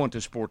don't want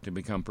the sport to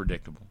become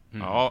predictable.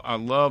 Mm-hmm. I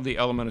love the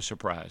element of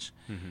surprise.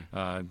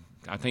 Mm-hmm.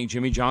 I think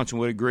Jimmy Johnson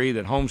would agree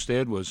that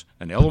Homestead was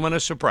an element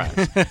of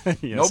surprise.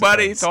 Yes,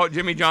 nobody thought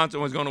Jimmy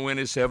Johnson was going to win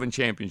his 7th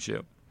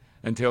championship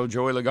until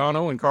Joey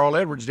Logano and Carl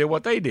Edwards did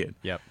what they did.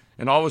 Yep.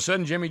 And all of a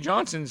sudden, Jimmy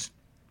Johnson's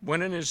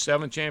winning his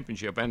 7th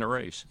championship and the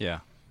race. Yeah.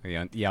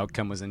 The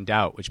outcome was in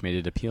doubt, which made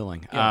it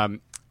appealing. Yeah.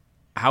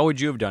 How would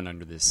you have done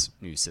under this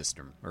new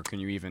system? Or can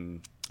you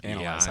even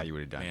analyze how you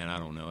would have done? Man, I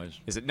don't know.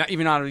 Is it not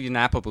even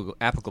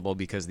applicable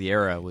because the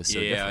era was so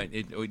different?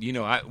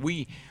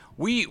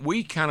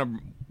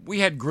 We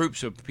had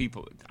groups of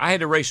people. I had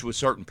to race with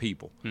certain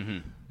people, mm-hmm.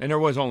 and there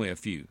was only a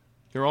few.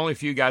 There were only a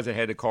few guys that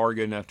had a car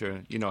good enough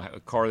to, a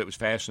car that was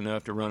fast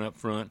enough to run up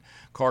front,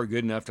 car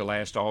good enough to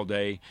last all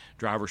day,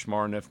 driver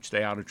smart enough to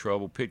stay out of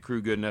trouble, pit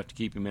crew good enough to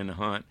keep him in the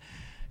hunt.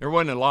 There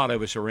wasn't a lot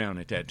of us around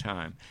at that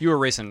time. You were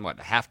racing, what,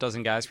 a half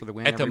dozen guys for the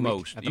win? At the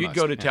most. You'd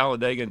go to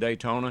Talladega and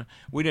Daytona.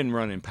 We didn't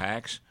run in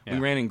packs. Yeah. We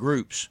ran in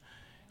groups.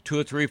 2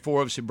 or 3 or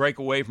 4 of us would break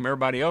away from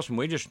everybody else, and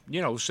we just,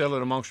 settle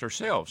it amongst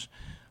ourselves.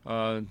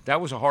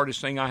 That was the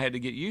hardest thing I had to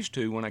get used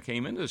to when I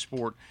came into the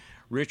sport.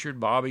 Richard,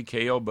 Bobby,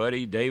 Cale,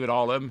 Buddy, David,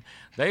 all of them,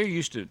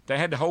 they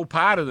had the whole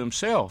pie to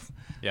themselves.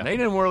 Yeah. They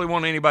didn't really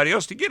want anybody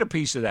else to get a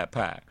piece of that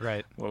pie.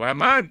 Right. Well,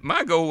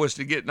 my goal was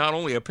to get not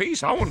only a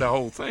piece, I wanted the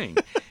whole thing.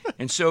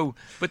 And so,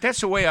 but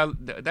that's the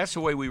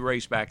way we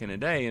raced back in the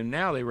day. And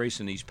now they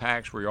race in these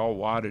packs where you're all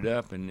wadded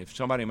up, and if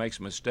somebody makes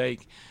a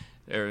mistake,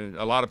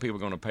 a lot of people are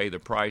going to pay the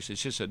price.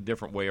 It's just a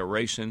different way of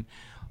racing.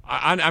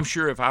 I'm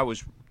sure if I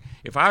was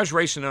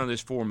racing under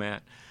this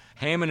format,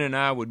 Hammond and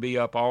I would be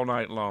up all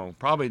night long,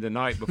 probably the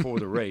night before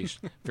the race,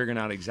 figuring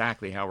out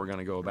exactly how we're going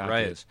to go about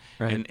this.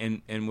 Right.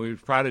 And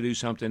we'd try to do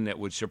something that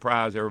would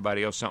surprise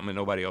everybody else, something that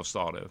nobody else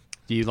thought of.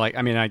 Do you like?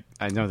 I mean, I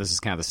know this is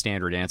kind of the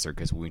standard answer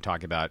because when we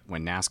talk about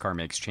when NASCAR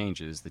makes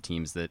changes, the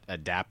teams that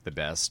adapt the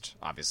best,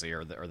 obviously,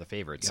 are the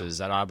favorites. Yeah. So does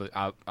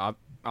that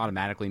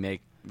automatically make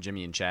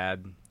Jimmy and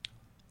Chad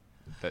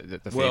the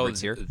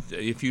favorites here?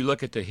 If you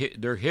look at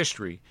their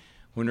history.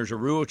 When there's a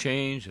rule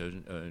change,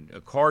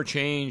 a car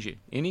change,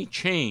 any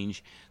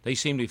change, they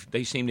seem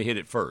to hit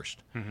it first.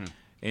 Mm-hmm.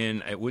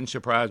 And it wouldn't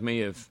surprise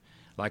me if,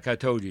 like I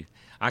told you,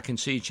 I can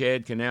see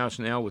Chad Knaus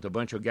now with a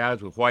bunch of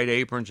guys with white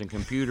aprons and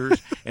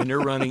computers, and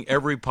they're running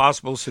every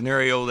possible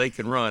scenario they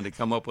can run to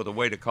come up with a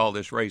way to call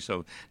this race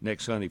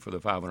next Sunday for the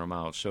 500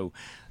 miles. So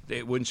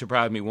it wouldn't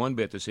surprise me one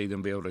bit to see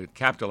them be able to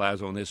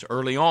capitalize on this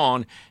early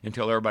on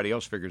until everybody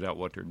else figures out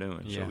what they're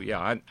doing. Yeah. So,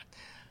 yeah,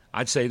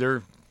 I'd say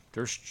they're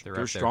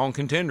strong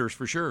contenders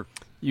for sure.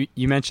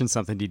 You mentioned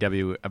something,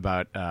 DW,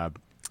 about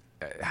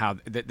how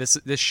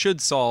this should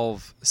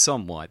solve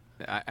somewhat.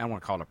 I don't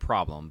want to call it a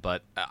problem,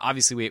 but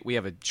obviously we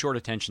have a short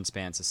attention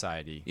span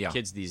society. Yeah.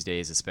 Kids these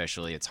days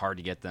especially, it's hard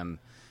to get them.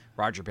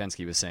 Roger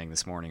Penske was saying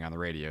this morning on the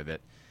radio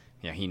that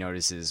he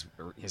notices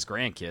his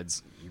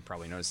grandkids, you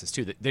probably noticed this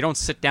too, that they don't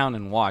sit down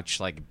and watch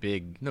like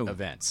big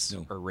events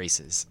or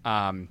races.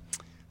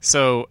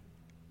 So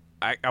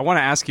I want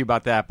to ask you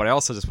about that, but I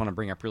also just want to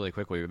bring up really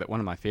quickly that one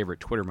of my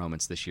favorite Twitter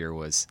moments this year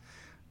was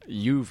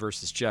you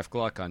versus Jeff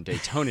Gluck on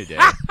Daytona Day.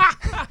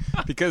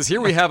 Because here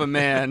we have a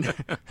man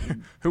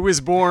who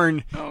was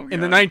born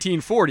in the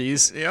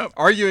 1940s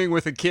arguing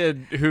with a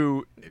kid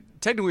who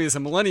technically is a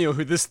millennial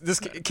who this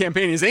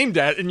campaign is aimed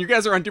at, and you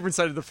guys are on different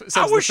sides of the fence.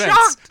 I was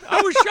shocked.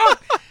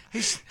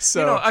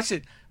 So I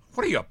said,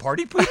 what are you, a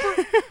party pooper?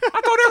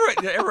 I thought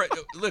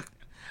look,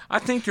 I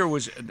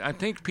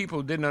think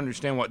people didn't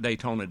understand what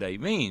Daytona Day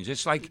means.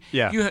 It's like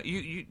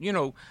you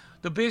know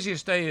the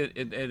busiest day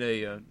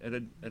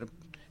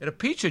at a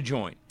pizza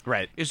joint.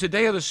 Right. Is the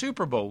day of the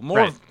Super Bowl.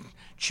 More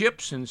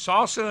chips and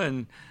salsa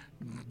and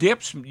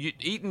dips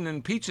eaten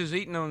and pizzas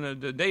eaten on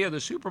the day of the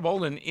Super Bowl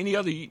than any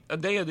other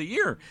day of the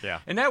year. Yeah.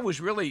 And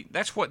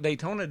that's what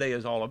Daytona Day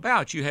is all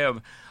about. You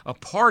have a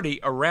party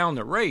around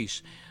the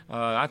race.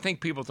 I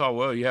think people thought,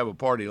 well, you have a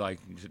party like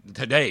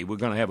today. We're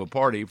going to have a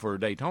party for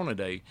Daytona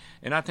Day,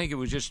 and I think it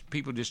was just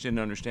people just didn't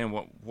understand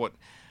what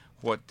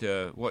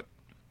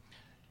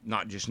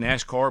not just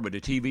NASCAR, but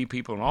the TV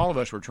people and all of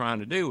us were trying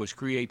to do was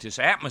create this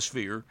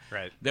atmosphere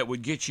that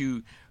would get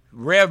you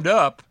revved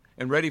up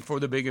and ready for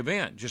the big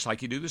event, just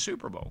like you do the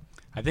Super Bowl.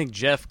 I think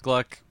Jeff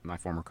Gluck, my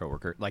former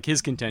coworker, like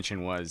his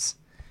contention was,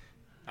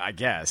 I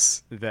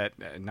guess that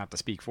not to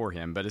speak for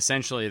him, but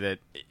essentially that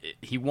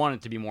he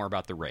wanted to be more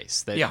about the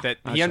race. That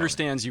he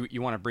understands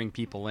you want to bring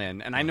people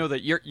in, and I know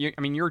that you're a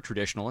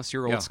traditionalist,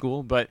 you're old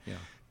school, but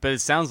it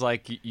sounds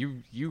like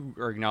you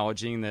are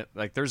acknowledging that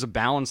like there's a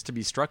balance to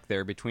be struck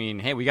there between,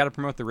 hey, we got to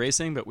promote the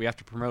racing, but we have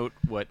to promote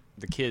what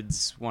the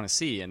kids want to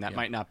see, and that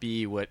might not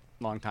be what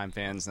longtime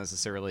fans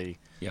necessarily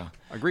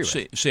agree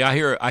with. See, I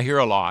hear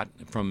a lot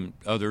from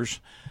others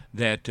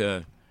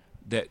that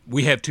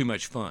we have too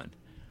much fun.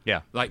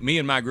 Yeah. Like me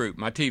and my group,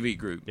 my TV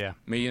group. Yeah.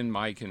 Me and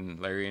Mike and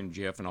Larry and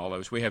Jeff and all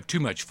those, we have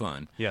too much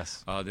fun.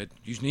 Yes. That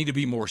you need to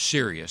be more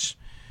serious.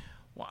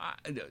 Well,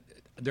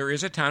 there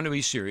is a time to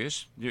be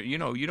serious. You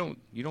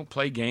don't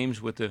play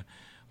games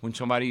when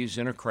somebody's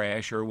in a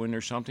crash or when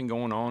there's something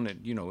going on that,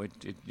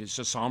 it's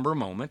a somber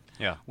moment.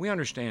 Yeah. We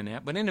understand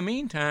that. But in the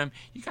meantime,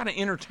 you got to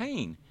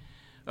entertain.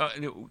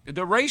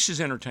 The race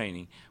is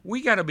entertaining.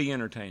 We got to be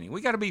entertaining.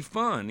 We got to be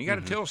fun. You got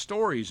to tell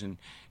stories and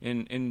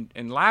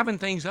liven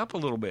things up a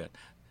little bit.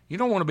 You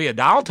don't want to be a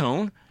dial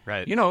tone,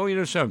 right?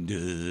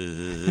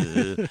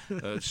 Something.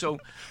 So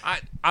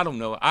I don't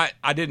know. I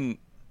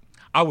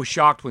was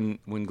shocked when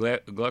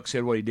Gluck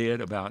said what he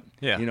did about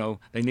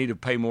they need to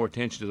pay more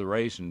attention to the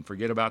race and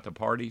forget about the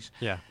parties.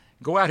 Yeah.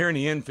 Go out here in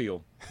the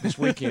infield this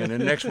weekend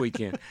and next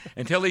weekend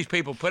and tell these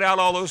people, put out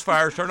all those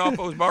fires, turn off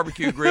those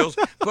barbecue grills,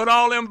 put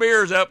all them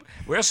beers up.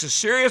 Well, this is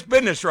serious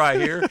business right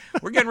here.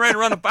 We're getting ready to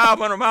run a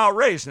 500-mile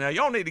race. Now,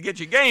 y'all need to get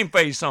your game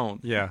face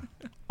on. Yeah.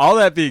 All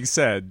that being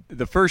said,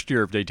 the first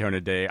year of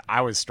Daytona Day, I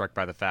was struck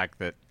by the fact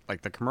that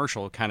like the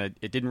commercial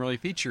it didn't really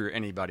feature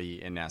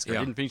anybody in NASCAR. It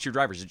didn't feature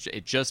drivers.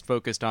 It just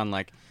focused on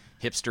like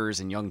hipsters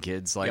and young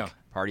kids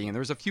partying. And there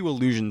was a few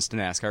allusions to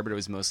NASCAR, but it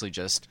was mostly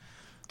just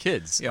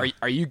kids. Yeah.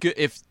 Are you good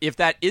if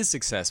that is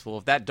successful,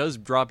 if that does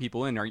draw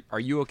people in, are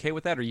you okay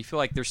with that, or you feel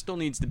like there still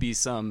needs to be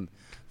some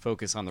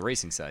focus on the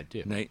racing side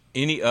too? Nate,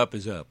 any up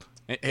is up.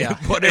 Yeah.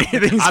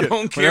 I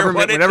don't care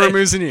whatever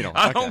moves the needle.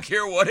 I don't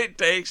care what it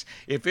takes.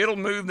 If it'll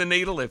move the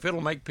needle, if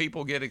it'll make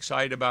people get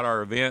excited about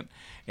our event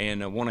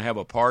and want to have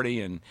a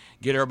party and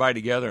get everybody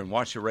together and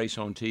watch the race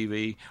on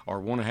TV, or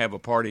want to have a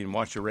party and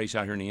watch the race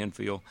out here in the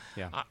infield,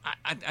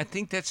 I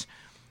think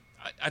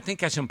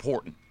that's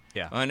important.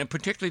 Yeah, and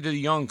particularly to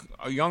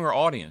the younger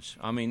audience.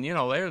 I mean,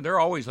 they're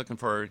always looking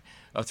for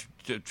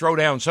to throw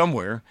down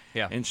somewhere.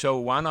 Yeah, and so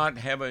why not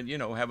have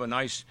a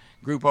nice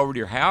group over to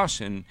your house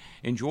and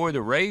enjoy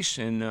the race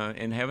and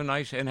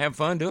have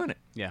fun doing it.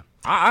 Yeah,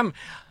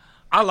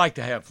 I like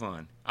to have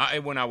fun.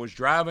 When I was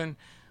driving,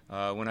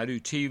 when I do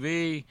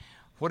TV,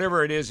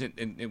 whatever it is,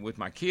 with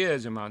my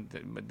kids and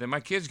my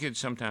kids get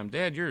sometimes,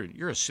 Dad,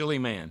 you're a silly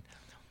man.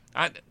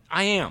 I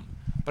am,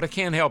 but I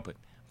can't help it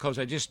because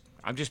I've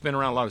just been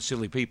around a lot of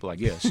silly people, I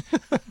guess.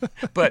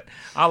 But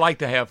I like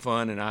to have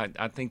fun, and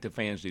I think the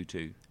fans do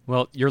too.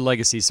 Well, your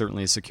legacy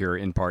certainly is secure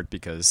in part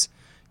because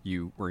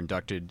you were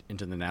inducted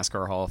into the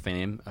NASCAR Hall of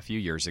Fame a few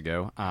years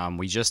ago.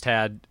 We just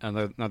had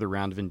another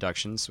round of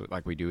inductions,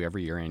 like we do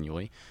every year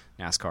annually.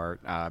 NASCAR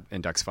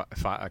inducts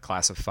a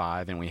class of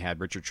 5, and we had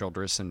Richard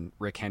Childress and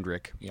Rick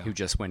Hendrick, who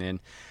just went in.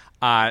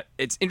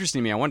 It's interesting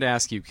to me. I wanted to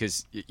ask you,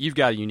 because you've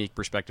got a unique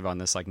perspective on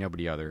this like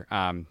nobody other.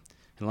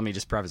 And let me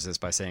just preface this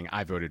by saying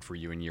I voted for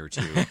you in year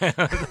 2.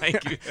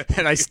 Thank you.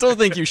 And I still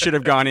think you should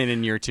have gone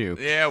in year 2.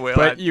 Yeah, well,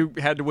 but you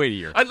had to wait a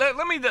year.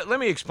 Let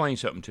me explain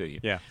something to you.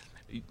 Yeah.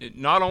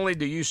 Not only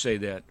do you say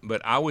that,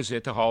 but I was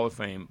at the Hall of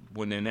Fame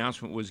when the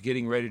announcement was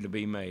getting ready to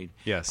be made.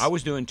 Yes. I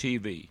was doing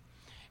TV,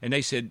 and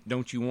they said,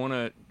 "Don't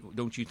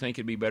you think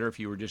it'd be better if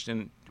you were just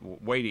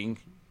waiting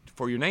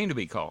for your name to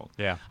be called?"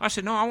 Yeah. I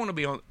said, "No, I want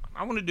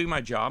to do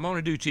my job. I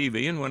want to do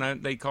TV, and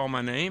when they call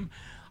my name,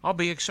 I'll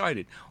be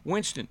excited."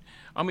 Winston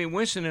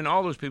and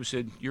all those people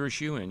said, "You're a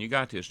shoo-in. You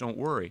got this. Don't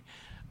worry."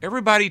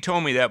 Everybody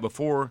told me that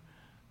before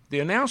the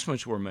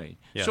announcements were made.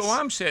 Yes. So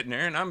I'm sitting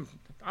there, and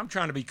I'm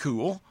trying to be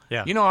cool.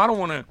 Yeah. I don't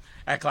want to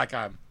act like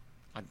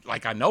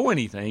I know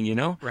anything,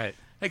 Right.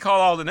 They call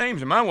all the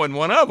names, and mine wasn't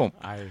one of them.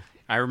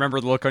 I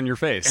remember the look on your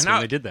face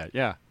when they did that.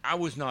 Yeah. I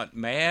was not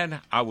mad.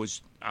 I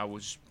was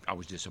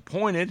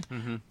disappointed,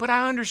 but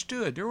I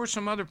understood. There were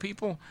some other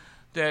people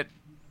that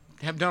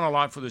have done a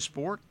lot for the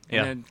sport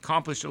and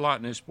accomplished a lot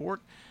in this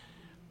sport.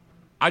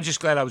 I'm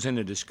just glad I was in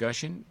the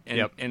discussion,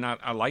 and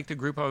I liked the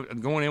group. I was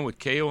going in with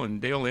Cale and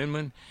Dale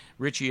Inman,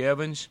 Richie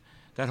Evans,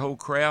 that whole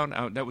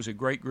crowd. That was a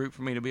great group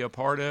for me to be a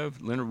part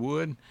of, Leonard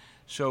Wood.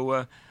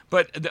 So,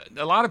 but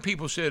a lot of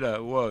people said,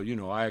 well,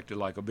 I acted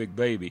like a big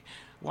baby.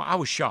 Well, I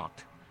was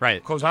shocked.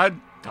 Right. Because I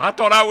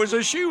thought I was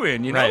a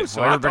shoo-in, Right.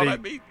 So well, I thought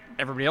I'd be...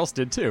 Everybody else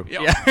did too.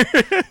 Yeah.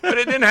 But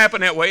it didn't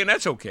happen that way, and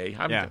that's okay.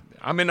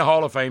 I'm in the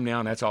Hall of Fame now,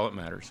 and that's all that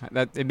matters.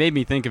 It made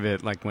me think of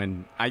it like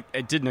when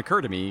it didn't occur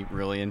to me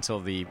really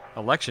until the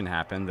election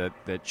happened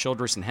that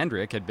Childress and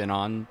Hendrick had been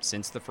on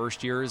since the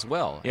first year as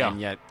well. Yeah. And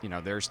yet,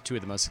 there's 2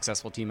 of the most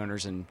successful team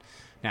owners in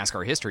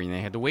NASCAR history, and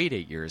they had to wait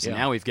 8 years. Yeah. And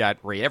now we've got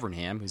Ray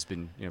Evernham, who's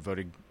been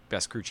voted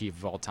best crew chief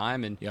of all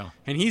time, and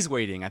he's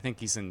waiting. I think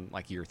he's in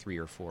like year 3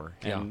 or 4.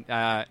 And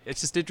it's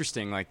just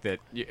interesting, like that.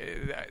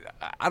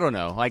 I don't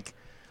know, like.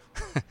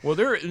 Well,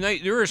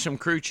 there are some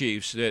crew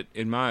chiefs that,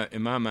 in my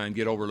mind,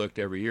 get overlooked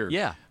every year.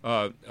 Yeah.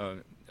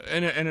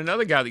 And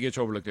another guy that gets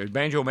overlooked there is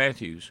Banjo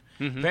Matthews.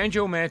 Mm-hmm.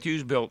 Banjo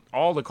Matthews built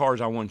all the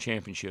cars I won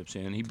championships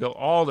in. He built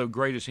the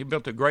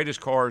greatest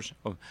cars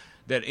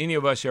that any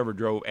of us ever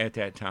drove at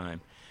that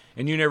time.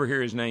 And you never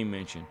hear his name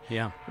mentioned.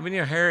 Yeah. I mean,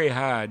 Harry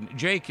Hyde,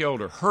 Jake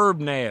Elder, Herb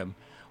Nabb,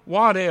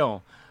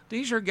 Waddell.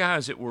 These are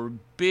guys that were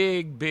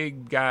big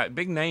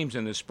names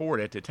in the sport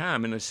at the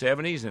time in the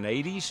 70s and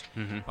 80s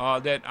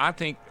that I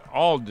think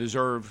all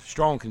deserve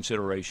strong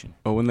consideration.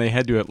 Well, when they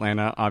head to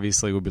Atlanta,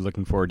 obviously we'll be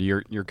looking forward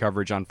to your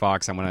coverage on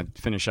Fox. I'm going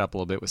to finish up a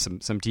little bit with some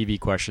TV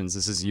questions.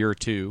 This is year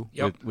 2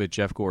 with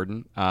Jeff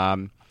Gordon. How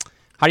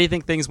do you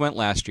think things went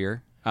last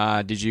year?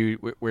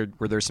 Were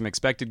there some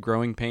expected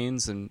growing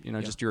pains and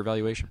just your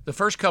evaluation? The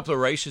first couple of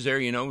races there,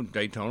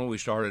 Daytona, we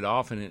started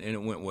off and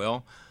it went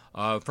well.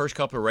 First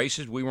couple of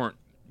races we weren't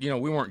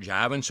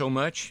jiving so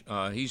much.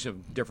 He's a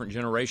different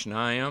generation than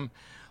I am.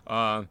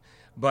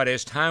 But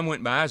as time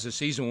went by, as the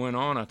season went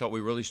on, I thought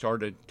we really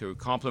started to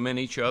complement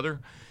each other.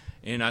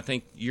 And I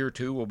think year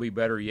 2 will be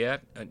better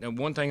yet. And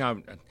one thing I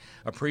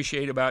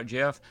appreciate about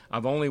Jeff,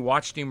 I've only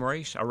watched him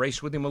race. I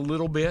raced with him a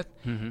little bit,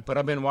 but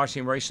I've been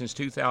watching him race since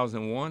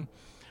 2001.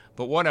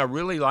 But what I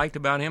really liked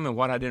about him and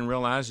what I didn't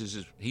realize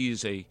is he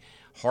is a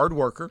hard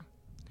worker.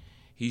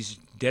 He's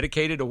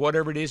dedicated to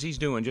whatever it is he's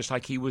doing, just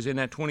like he was in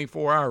that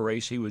 24-hour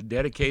race. He was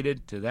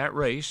dedicated to that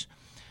race,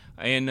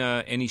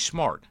 and he's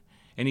smart,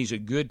 and he's a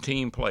good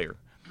team player.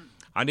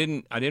 I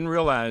didn't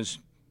realize.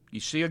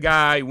 You see a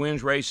guy, he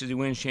wins races, he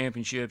wins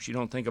championships. You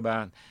don't think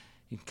about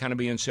kind of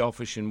being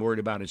selfish and worried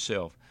about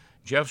himself.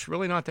 Jeff's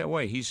really not that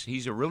way.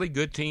 He's a really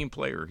good team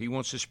player. He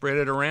wants to spread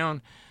it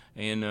around,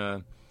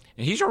 and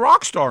he's a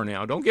rock star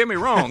now. Don't get me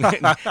wrong.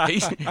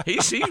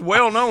 he's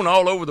well known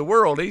all over the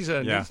world. He's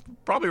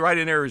probably right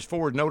in there as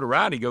forward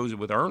notoriety goes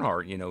with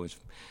Earnhardt. As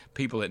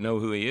people that know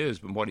who he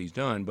is and what he's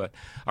done. But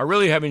I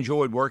really have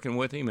enjoyed working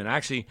with him, and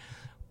actually,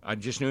 I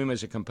just knew him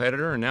as a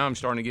competitor, and now I'm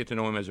starting to get to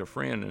know him as a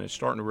friend, and it's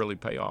starting to really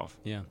pay off.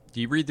 Yeah.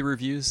 Do you read the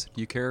reviews? Do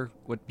you care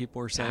what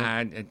people are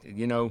saying?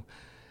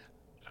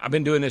 I've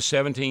been doing this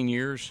 17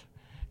 years,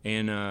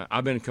 and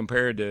I've been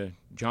compared to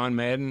John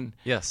Madden.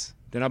 Yes.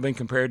 Then I've been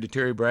compared to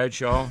Terry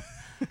Bradshaw,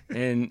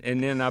 and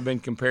then I've been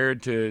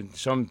compared to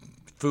some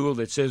fool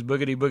that says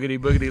boogity boogity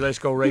boogity, let's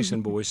go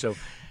racing, boys. So,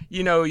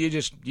 you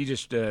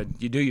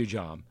do your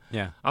job.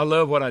 Yeah. I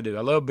love what I do.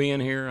 I love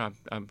being here.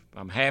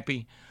 I'm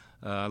happy.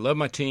 I love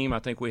my team. I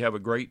think we have a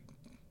great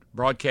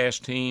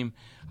broadcast team.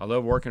 I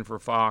love working for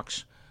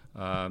Fox.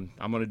 I'm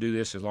going to do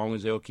this as long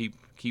as they'll keep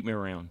me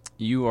around.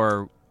 You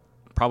are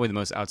probably the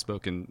most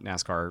outspoken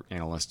NASCAR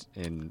analyst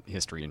in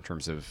history in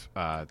terms of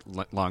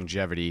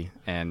longevity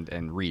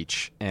and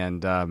reach.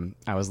 And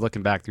I was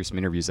looking back through some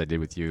interviews I did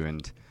with you,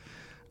 and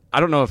I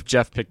don't know if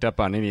Jeff picked up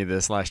on any of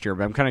this last year,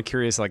 but I'm kind of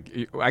curious, I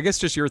guess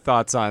just your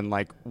thoughts on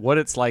what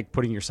it's like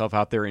putting yourself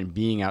out there and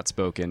being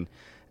outspoken,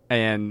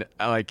 and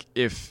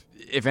if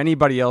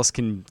anybody else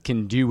can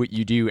do what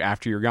you do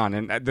after you're gone.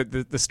 And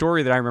the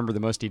story that I remember the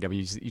most,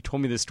 DW, you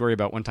told me this story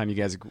about one time you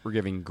guys were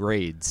giving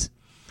grades.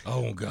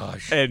 Oh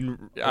gosh!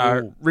 And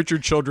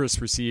Richard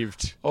Childress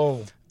received.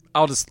 Oh,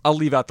 I'll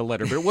leave out the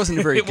letter, but it wasn't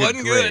a very it good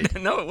wasn't grade.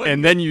 Good. No, it wasn't.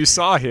 And then you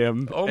saw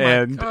him, oh my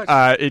and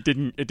gosh. It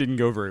didn't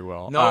go very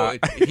well. No,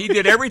 he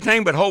did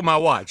everything but hold my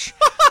watch.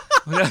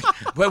 But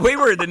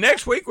the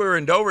next week we were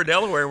in Dover,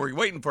 Delaware, and we were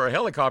waiting for a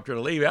helicopter to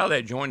leave out of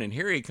that joint, and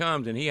here he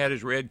comes, and he had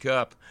his red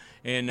cup,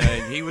 and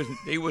he was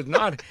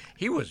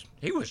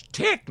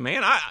ticked,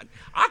 man.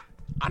 I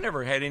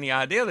never had any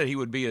idea that he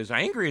would be as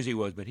angry as he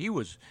was, but he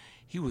was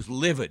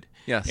livid.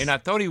 Yes. And I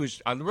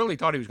really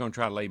thought he was going to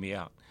try to lay me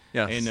out.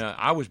 Yes. And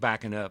I was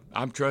backing up.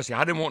 I'm trusting.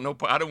 I didn't want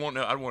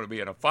to be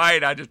in a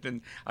fight. I just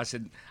didn't. I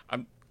said,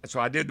 so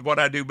I did what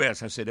I do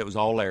best. I said it was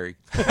all Larry.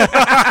 And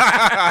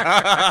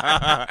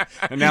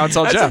now it's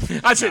all Jeff.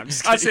 I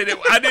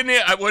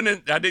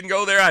didn't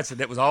go there. I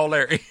said it was all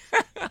Larry.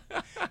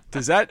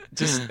 Does that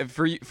just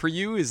for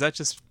you? Is that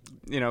just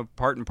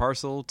part and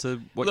parcel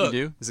to what you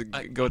do? Does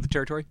it go with the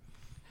territory?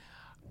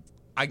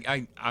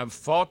 I've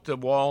fought the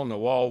wall and the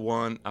wall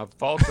won. I've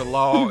fought the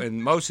law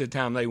and most of the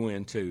time they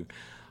win too.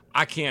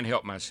 I can't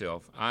help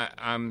myself.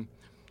 I'm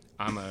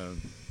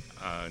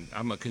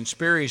a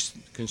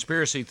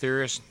conspiracy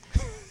theorist.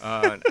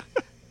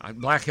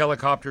 Black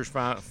helicopters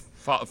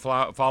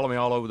follow me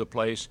all over the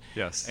place.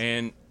 Yes.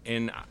 And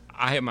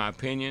I have my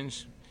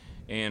opinions,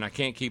 and I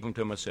can't keep them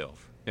to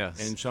myself.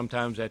 Yes. And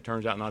sometimes that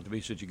turns out not to be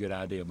such a good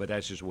idea, but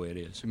that's just the way it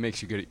is. It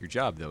makes you good at your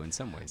job, though, in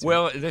some ways.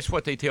 Well, that's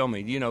what they tell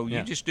me. You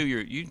just do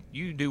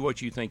you do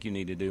what you think you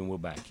need to do, and we'll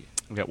back you.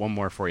 I've got one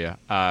more for you.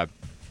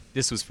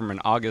 This was from an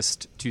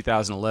August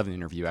 2011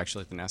 interview,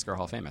 actually, at the NASCAR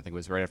Hall of Fame. I think it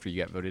was right after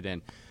you got voted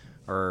in,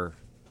 or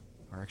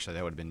actually,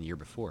 that would have been the year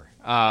before.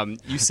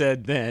 You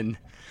said then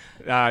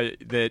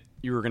that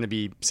you were going to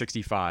be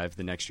 65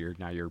 the next year.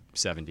 Now you're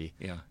 70.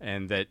 Yeah.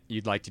 And that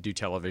you'd like to do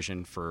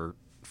television for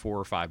 4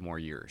 or 5 more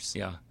years.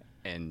 Yeah.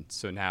 And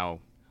so now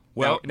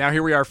Well, now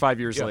here we are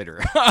 5 years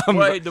later.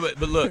 But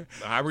look,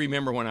 I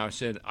remember when I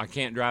said I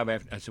can't drive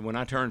after. I said when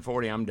I turn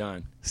 40, I'm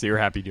done. So you're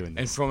happy doing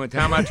this. And from the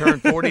time I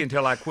turned 40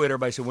 until I quit,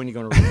 everybody said, when are you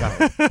going to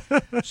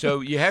retire?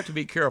 So you have to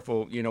be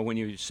careful, when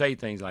you say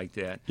things like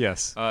that.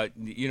 Yes. I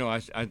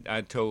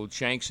told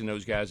Shanks and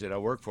those guys that I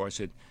work for, I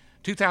said,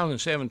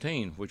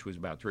 2017, which was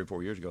about 3 or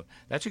 4 years ago,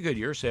 that's a good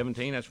year.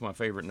 17, that's my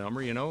favorite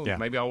number. Yeah.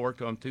 Maybe I'll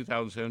work on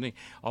 2017.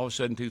 All of a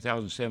sudden,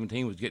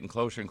 2017 was getting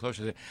closer and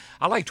closer. I said,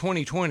 I like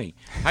 2020.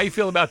 How you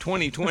feel about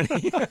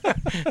 2020?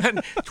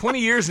 20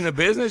 years in the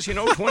business,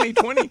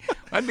 2020.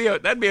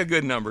 That'd be a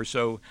good number.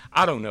 So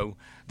I don't know.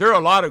 There are a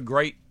lot of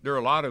great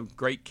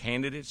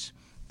candidates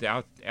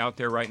out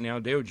there right now.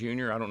 Dale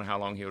Jr., I don't know how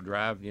long he'll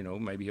drive.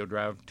 Maybe he'll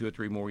drive 2 or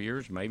 3 more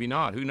years. Maybe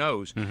not. Who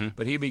knows? Mm-hmm.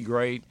 But he'd be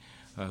great.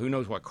 Who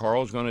knows what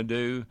Carl's going to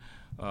do?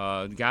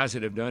 The guys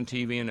that have done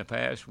TV in the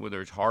past,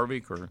 whether it's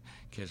Harvick or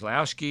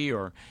Keselowski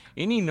or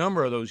any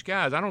number of those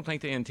guys, I don't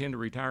think they intend to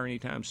retire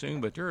anytime soon,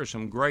 but there are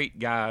some great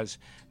guys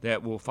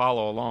that will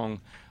follow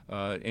along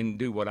and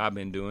do what I've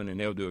been doing, and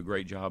they'll do a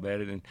great job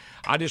at it. And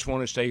I just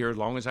want to stay here as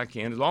long as I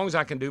can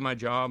do my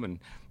job and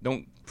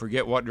don't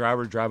forget what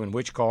driver's driving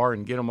which car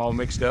and get them all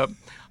mixed up.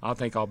 I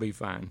think I'll be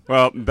fine.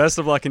 Well, best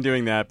of luck in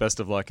doing that. Best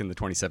of luck in the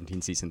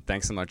 2017 season.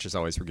 Thanks so much, as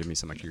always, for giving me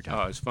so much of your time.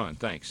 Oh, it's fun.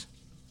 Thanks.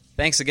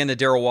 Thanks again to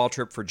Darrell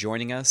Waltrip for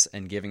joining us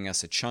and giving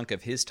us a chunk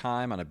of his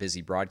time on a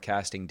busy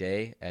broadcasting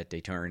day at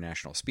Daytona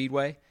International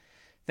Speedway.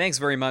 Thanks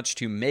very much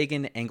to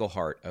Megan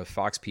Engelhart of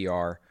Fox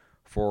PR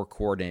for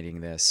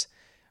coordinating this.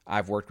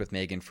 I've worked with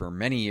Megan for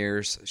many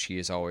years. She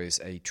is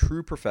always a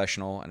true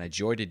professional and a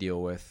joy to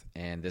deal with,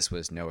 and this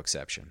was no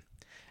exception.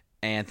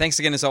 And thanks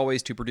again, as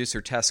always, to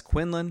producer Tess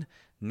Quinlan,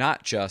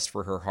 not just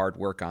for her hard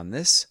work on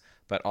this,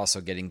 but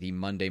also getting the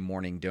Monday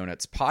Morning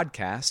Donuts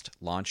podcast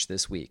launched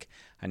this week.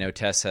 I know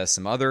Tess has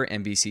some other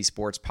NBC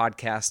Sports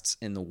podcasts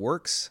in the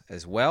works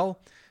as well.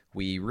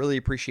 We really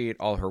appreciate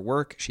all her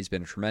work. She's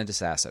been a tremendous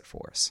asset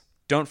for us.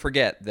 Don't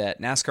forget that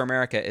NASCAR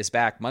America is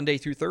back Monday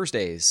through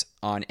Thursdays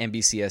on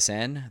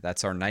NBCSN.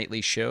 That's our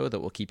nightly show that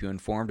will keep you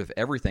informed of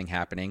everything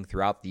happening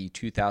throughout the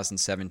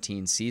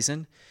 2017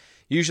 season.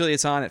 Usually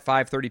it's on at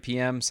 5:30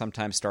 p.m.,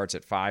 sometimes starts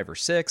at 5 or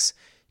 6.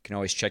 You can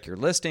always check your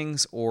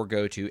listings or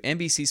go to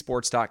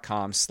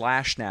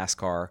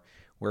NBCsports.com/NASCAR,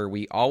 where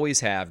we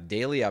always have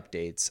daily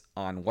updates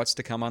on what's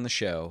to come on the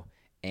show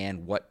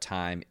and what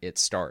time it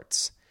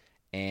starts.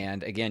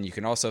 And again, you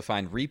can also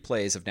find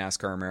replays of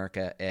NASCAR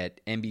America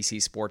at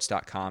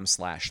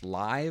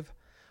NBCsports.com/live.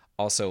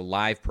 Also,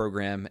 live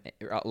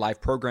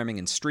programming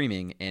and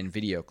streaming and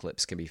video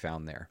clips can be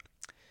found there.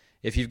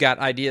 If you've got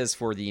ideas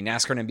for the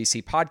NASCAR and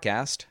NBC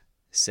podcast,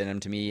 send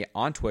them to me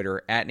on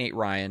Twitter.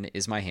 @NateRyan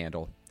is my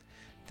handle.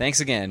 Thanks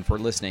again for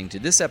listening to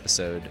this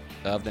episode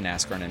of the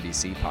NASCAR and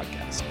NBC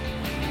podcast.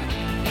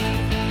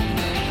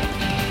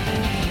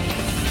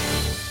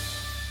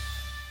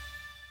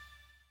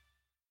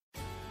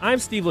 I'm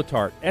Steve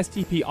Letarte,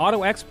 STP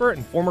auto expert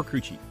and former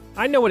crew chief.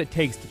 I know what it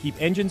takes to keep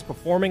engines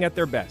performing at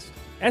their best.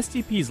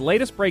 STP's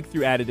latest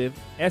breakthrough additive,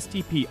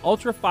 STP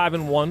Ultra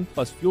 5-in-1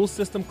 plus Fuel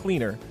System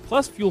Cleaner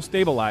plus Fuel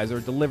Stabilizer,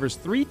 delivers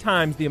 3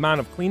 times the amount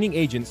of cleaning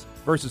agents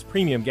versus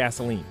premium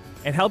gasoline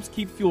and helps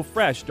keep fuel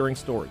fresh during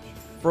storage.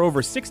 For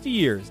over 60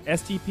 years,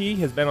 STP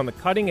has been on the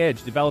cutting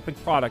edge developing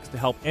products to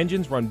help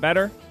engines run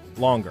better,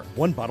 longer.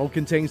 One bottle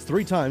contains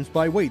 3 times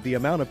by weight the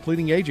amount of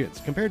cleaning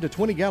agents compared to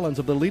 20 gallons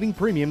of the leading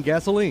premium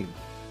gasoline.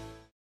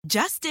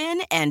 Just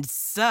in and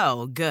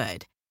so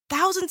good.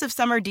 Thousands of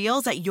summer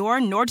deals at your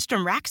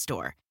Nordstrom Rack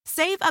store.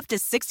 Save up to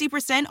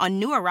 60% on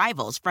new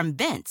arrivals from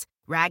Vince,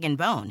 Rag &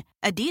 Bone,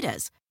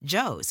 Adidas,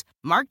 Joe's,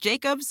 Marc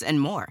Jacobs, and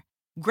more.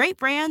 Great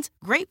brands,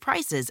 great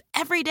prices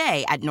every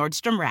day at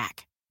Nordstrom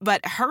Rack.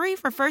 But hurry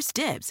for first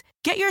dibs.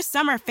 Get your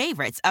summer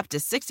favorites up to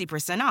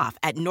 60% off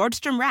at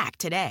Nordstrom Rack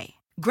today.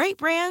 Great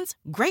brands,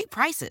 great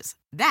prices.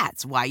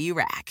 That's why you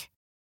rack.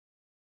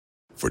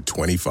 For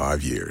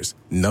 25 years,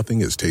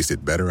 nothing has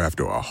tasted better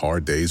after a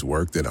hard day's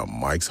work than a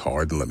Mike's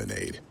Hard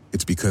Lemonade.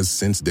 It's because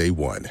since day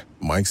one,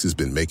 Mike's has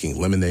been making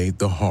lemonade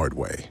the hard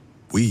way.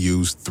 We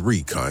use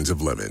 3 kinds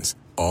of lemons,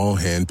 all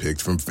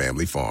hand-picked from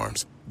family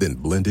farms, then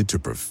blended to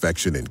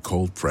perfection in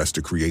cold press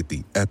to create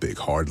the epic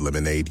hard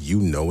lemonade you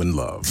know and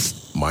love.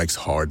 Mike's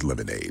Hard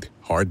Lemonade.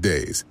 Hard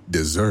days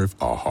deserve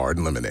a hard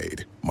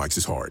lemonade. Mike's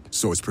is hard,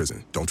 so is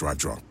prison. Don't drive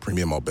drunk.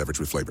 Premium all beverage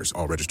with flavors.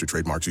 All registered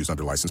trademarks used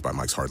under license by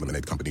Mike's Hard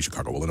Lemonade Company,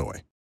 Chicago,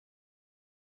 Illinois.